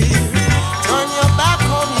brutality. Turn your back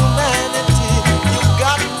on humanity. You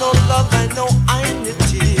got no love and no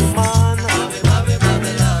identity, man.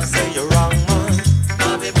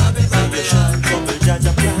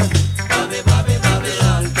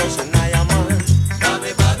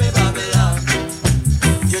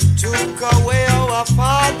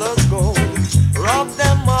 Father's gold, rob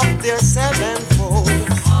them of their sevenfold.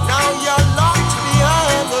 Now you're locked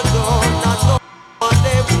behind the door. Not one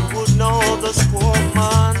day we would know the score,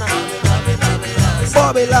 man.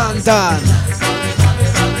 Babylon done.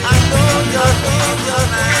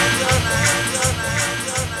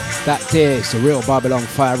 That there is the real Babylon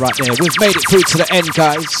fire right there. We've made it through to the end,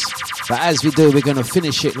 guys. But as we do, we're going to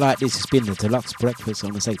finish it like this. It's been the Dlux Breakfast. I'm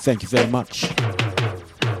going to say thank you very much.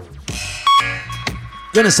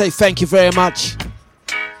 Going to say thank you very much.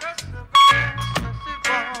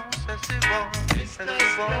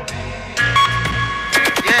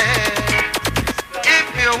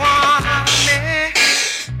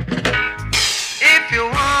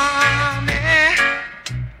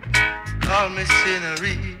 Call me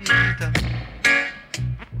Senorita.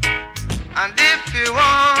 And if you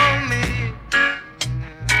want me,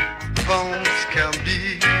 phones can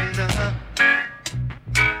be the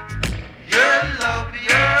your love,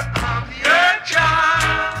 your arms, your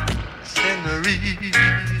charm,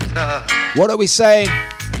 Senorita. What are we saying?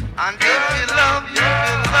 And if you love, if you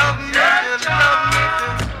love me, if you love me,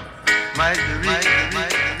 Margarita.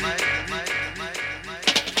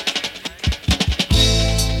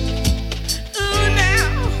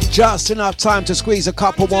 Just enough time to squeeze a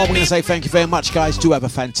couple more. We're going to say thank you very much, guys. Do have a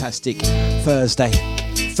fantastic Thursday.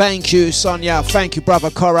 Thank you, Sonia. Thank you, brother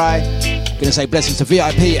Korai. Going to say blessings to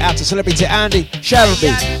VIP, out to Celebrity Andy, Sharon B,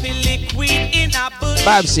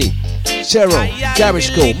 Babsy, Cheryl,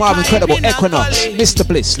 Garage School, Marvin Credible, Equinox, Mr.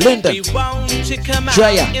 Bliss, Lyndon,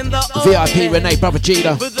 Drea, VIP, Renee, brother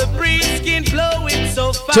Gita. To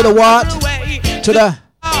the what? To the...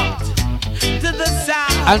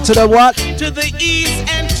 And to the what? To the east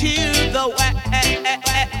and to the west.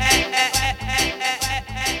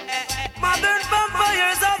 Modern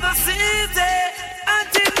vampires of the city,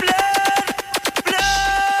 anti-blood,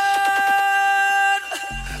 blood.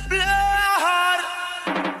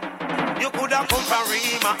 You could have come from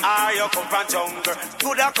Rima, or you come from jungle.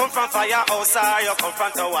 Could have come from firehouse, or you come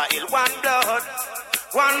from Tower Hill. One blood,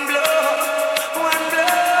 one blood, one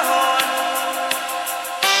blood.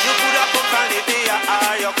 Libya,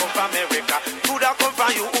 or you come from America. Could have come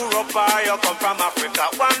from Europe, or you come from Africa.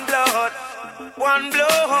 One blood, one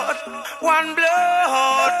blood, one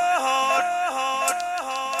blood.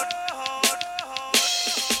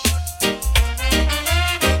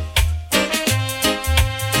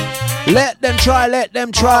 Let them try, let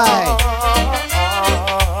them try.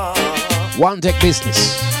 One deck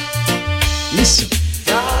business. Listen.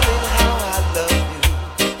 Darling, how I love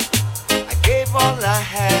you. I gave all I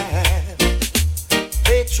had.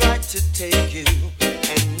 They tried to take you,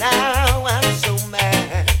 and now I'm so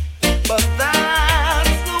mad. But that's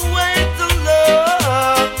the way to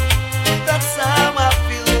love. That's how I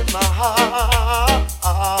feel in my heart.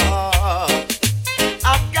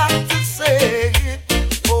 I've got to say,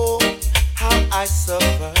 oh, how I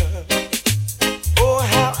suffer. Oh,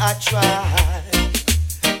 how I tried.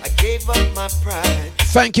 I gave up my pride.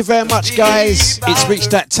 Thank you very much, guys. It's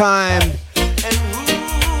reached that time.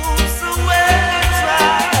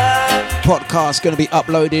 Podcast going to be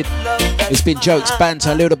uploaded. It's been jokes,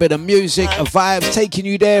 banter, a little bit of music, a vibes, taking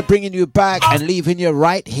you there, bringing you back, and leaving you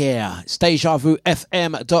right here. It's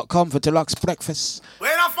dejavufm.com for Dlux Breakfast.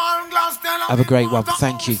 Have a great one.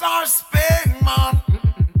 Thank you.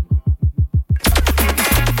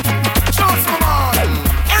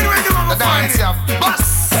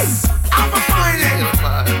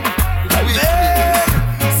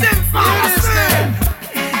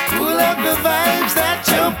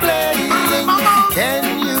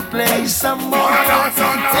 Some more.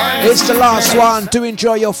 It's the last one. Do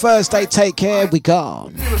enjoy your Thursday. Take care. We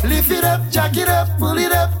gone. Lift it up, jack it up, pull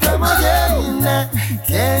it up, come again.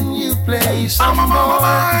 Can you play some more?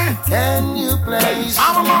 Can you play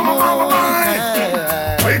some more?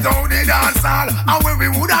 We don't need dance hall, and when we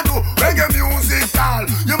woulda do reggae music hall,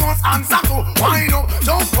 you must answer to wind up,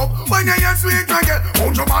 jump up. When you hear sweet reggae,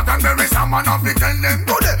 hold your mouth and bury some man off it, tell them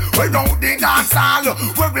to the. We don't need dance hall,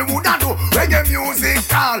 when we woulda do reggae music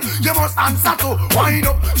hall, you must answer to wind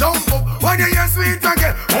up, jump up. When you hear sweet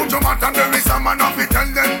reggae, hold your mouth and bury some man off it, tell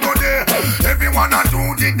them to the. Everyone a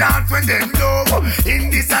do the dance when they love.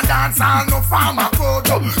 In this a dance hall, no farmer go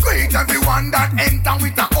to. Greet everyone that enter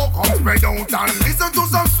with a hook and spread out and listen to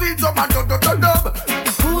some sweet dub and dub.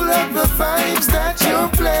 Pull up the vibes that you're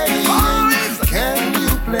playing. Can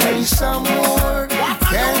you play some more?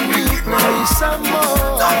 Can you play some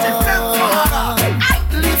more?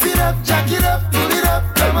 Lift it up, jack it up, pull it up,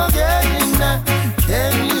 come again.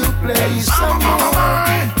 Can you play some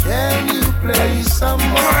more? Can you play some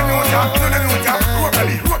more?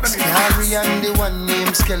 Scary and the one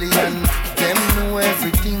named Skeleton, them know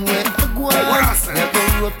everything where I go on.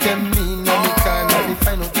 Never rope them in, and me can't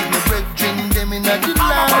find out if my brethren them in the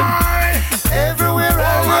land. Everywhere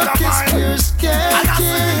I look is pure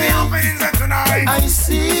skanking. I see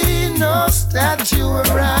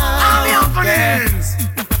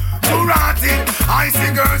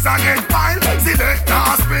a get wild. Select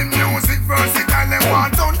and spin music versatile. Them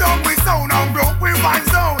want turn down with sound and broke with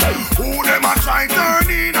vibes down. Who them a try turn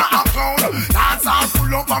in a clown? Dance and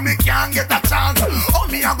full up and me can't get a chance. Oh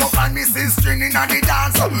me a go find me sister in a the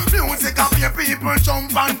dance. Music of your people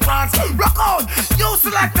jump and prance. Rock out, you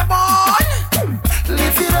select the boy.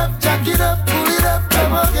 Lift it up, jack it up, pull it up,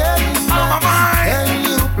 come again. Can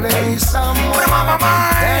you play some more?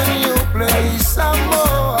 Can you play some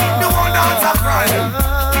more? The one dance a cry.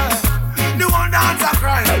 The one dance a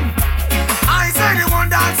cry. I say the one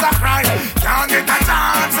dance a cry. Can't get a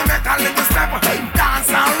chance to make a little step. Dance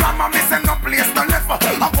and ram and missing no place to left.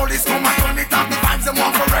 A police come and turn it up, the vibes them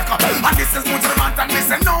want for record. And this is much demand and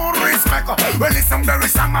missing no respect. Well listen very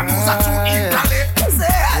some man who's a true intellect.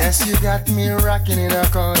 Yes, you got me rocking in a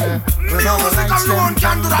corner. With all the Music lights alone them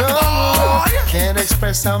can do that, boy. Can't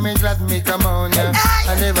express how me glad me come on ya.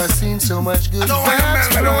 I never seen so much good vibes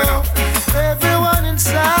flow. Everyone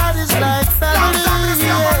inside is like family.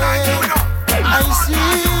 I see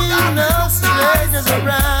no strangers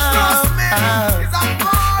around.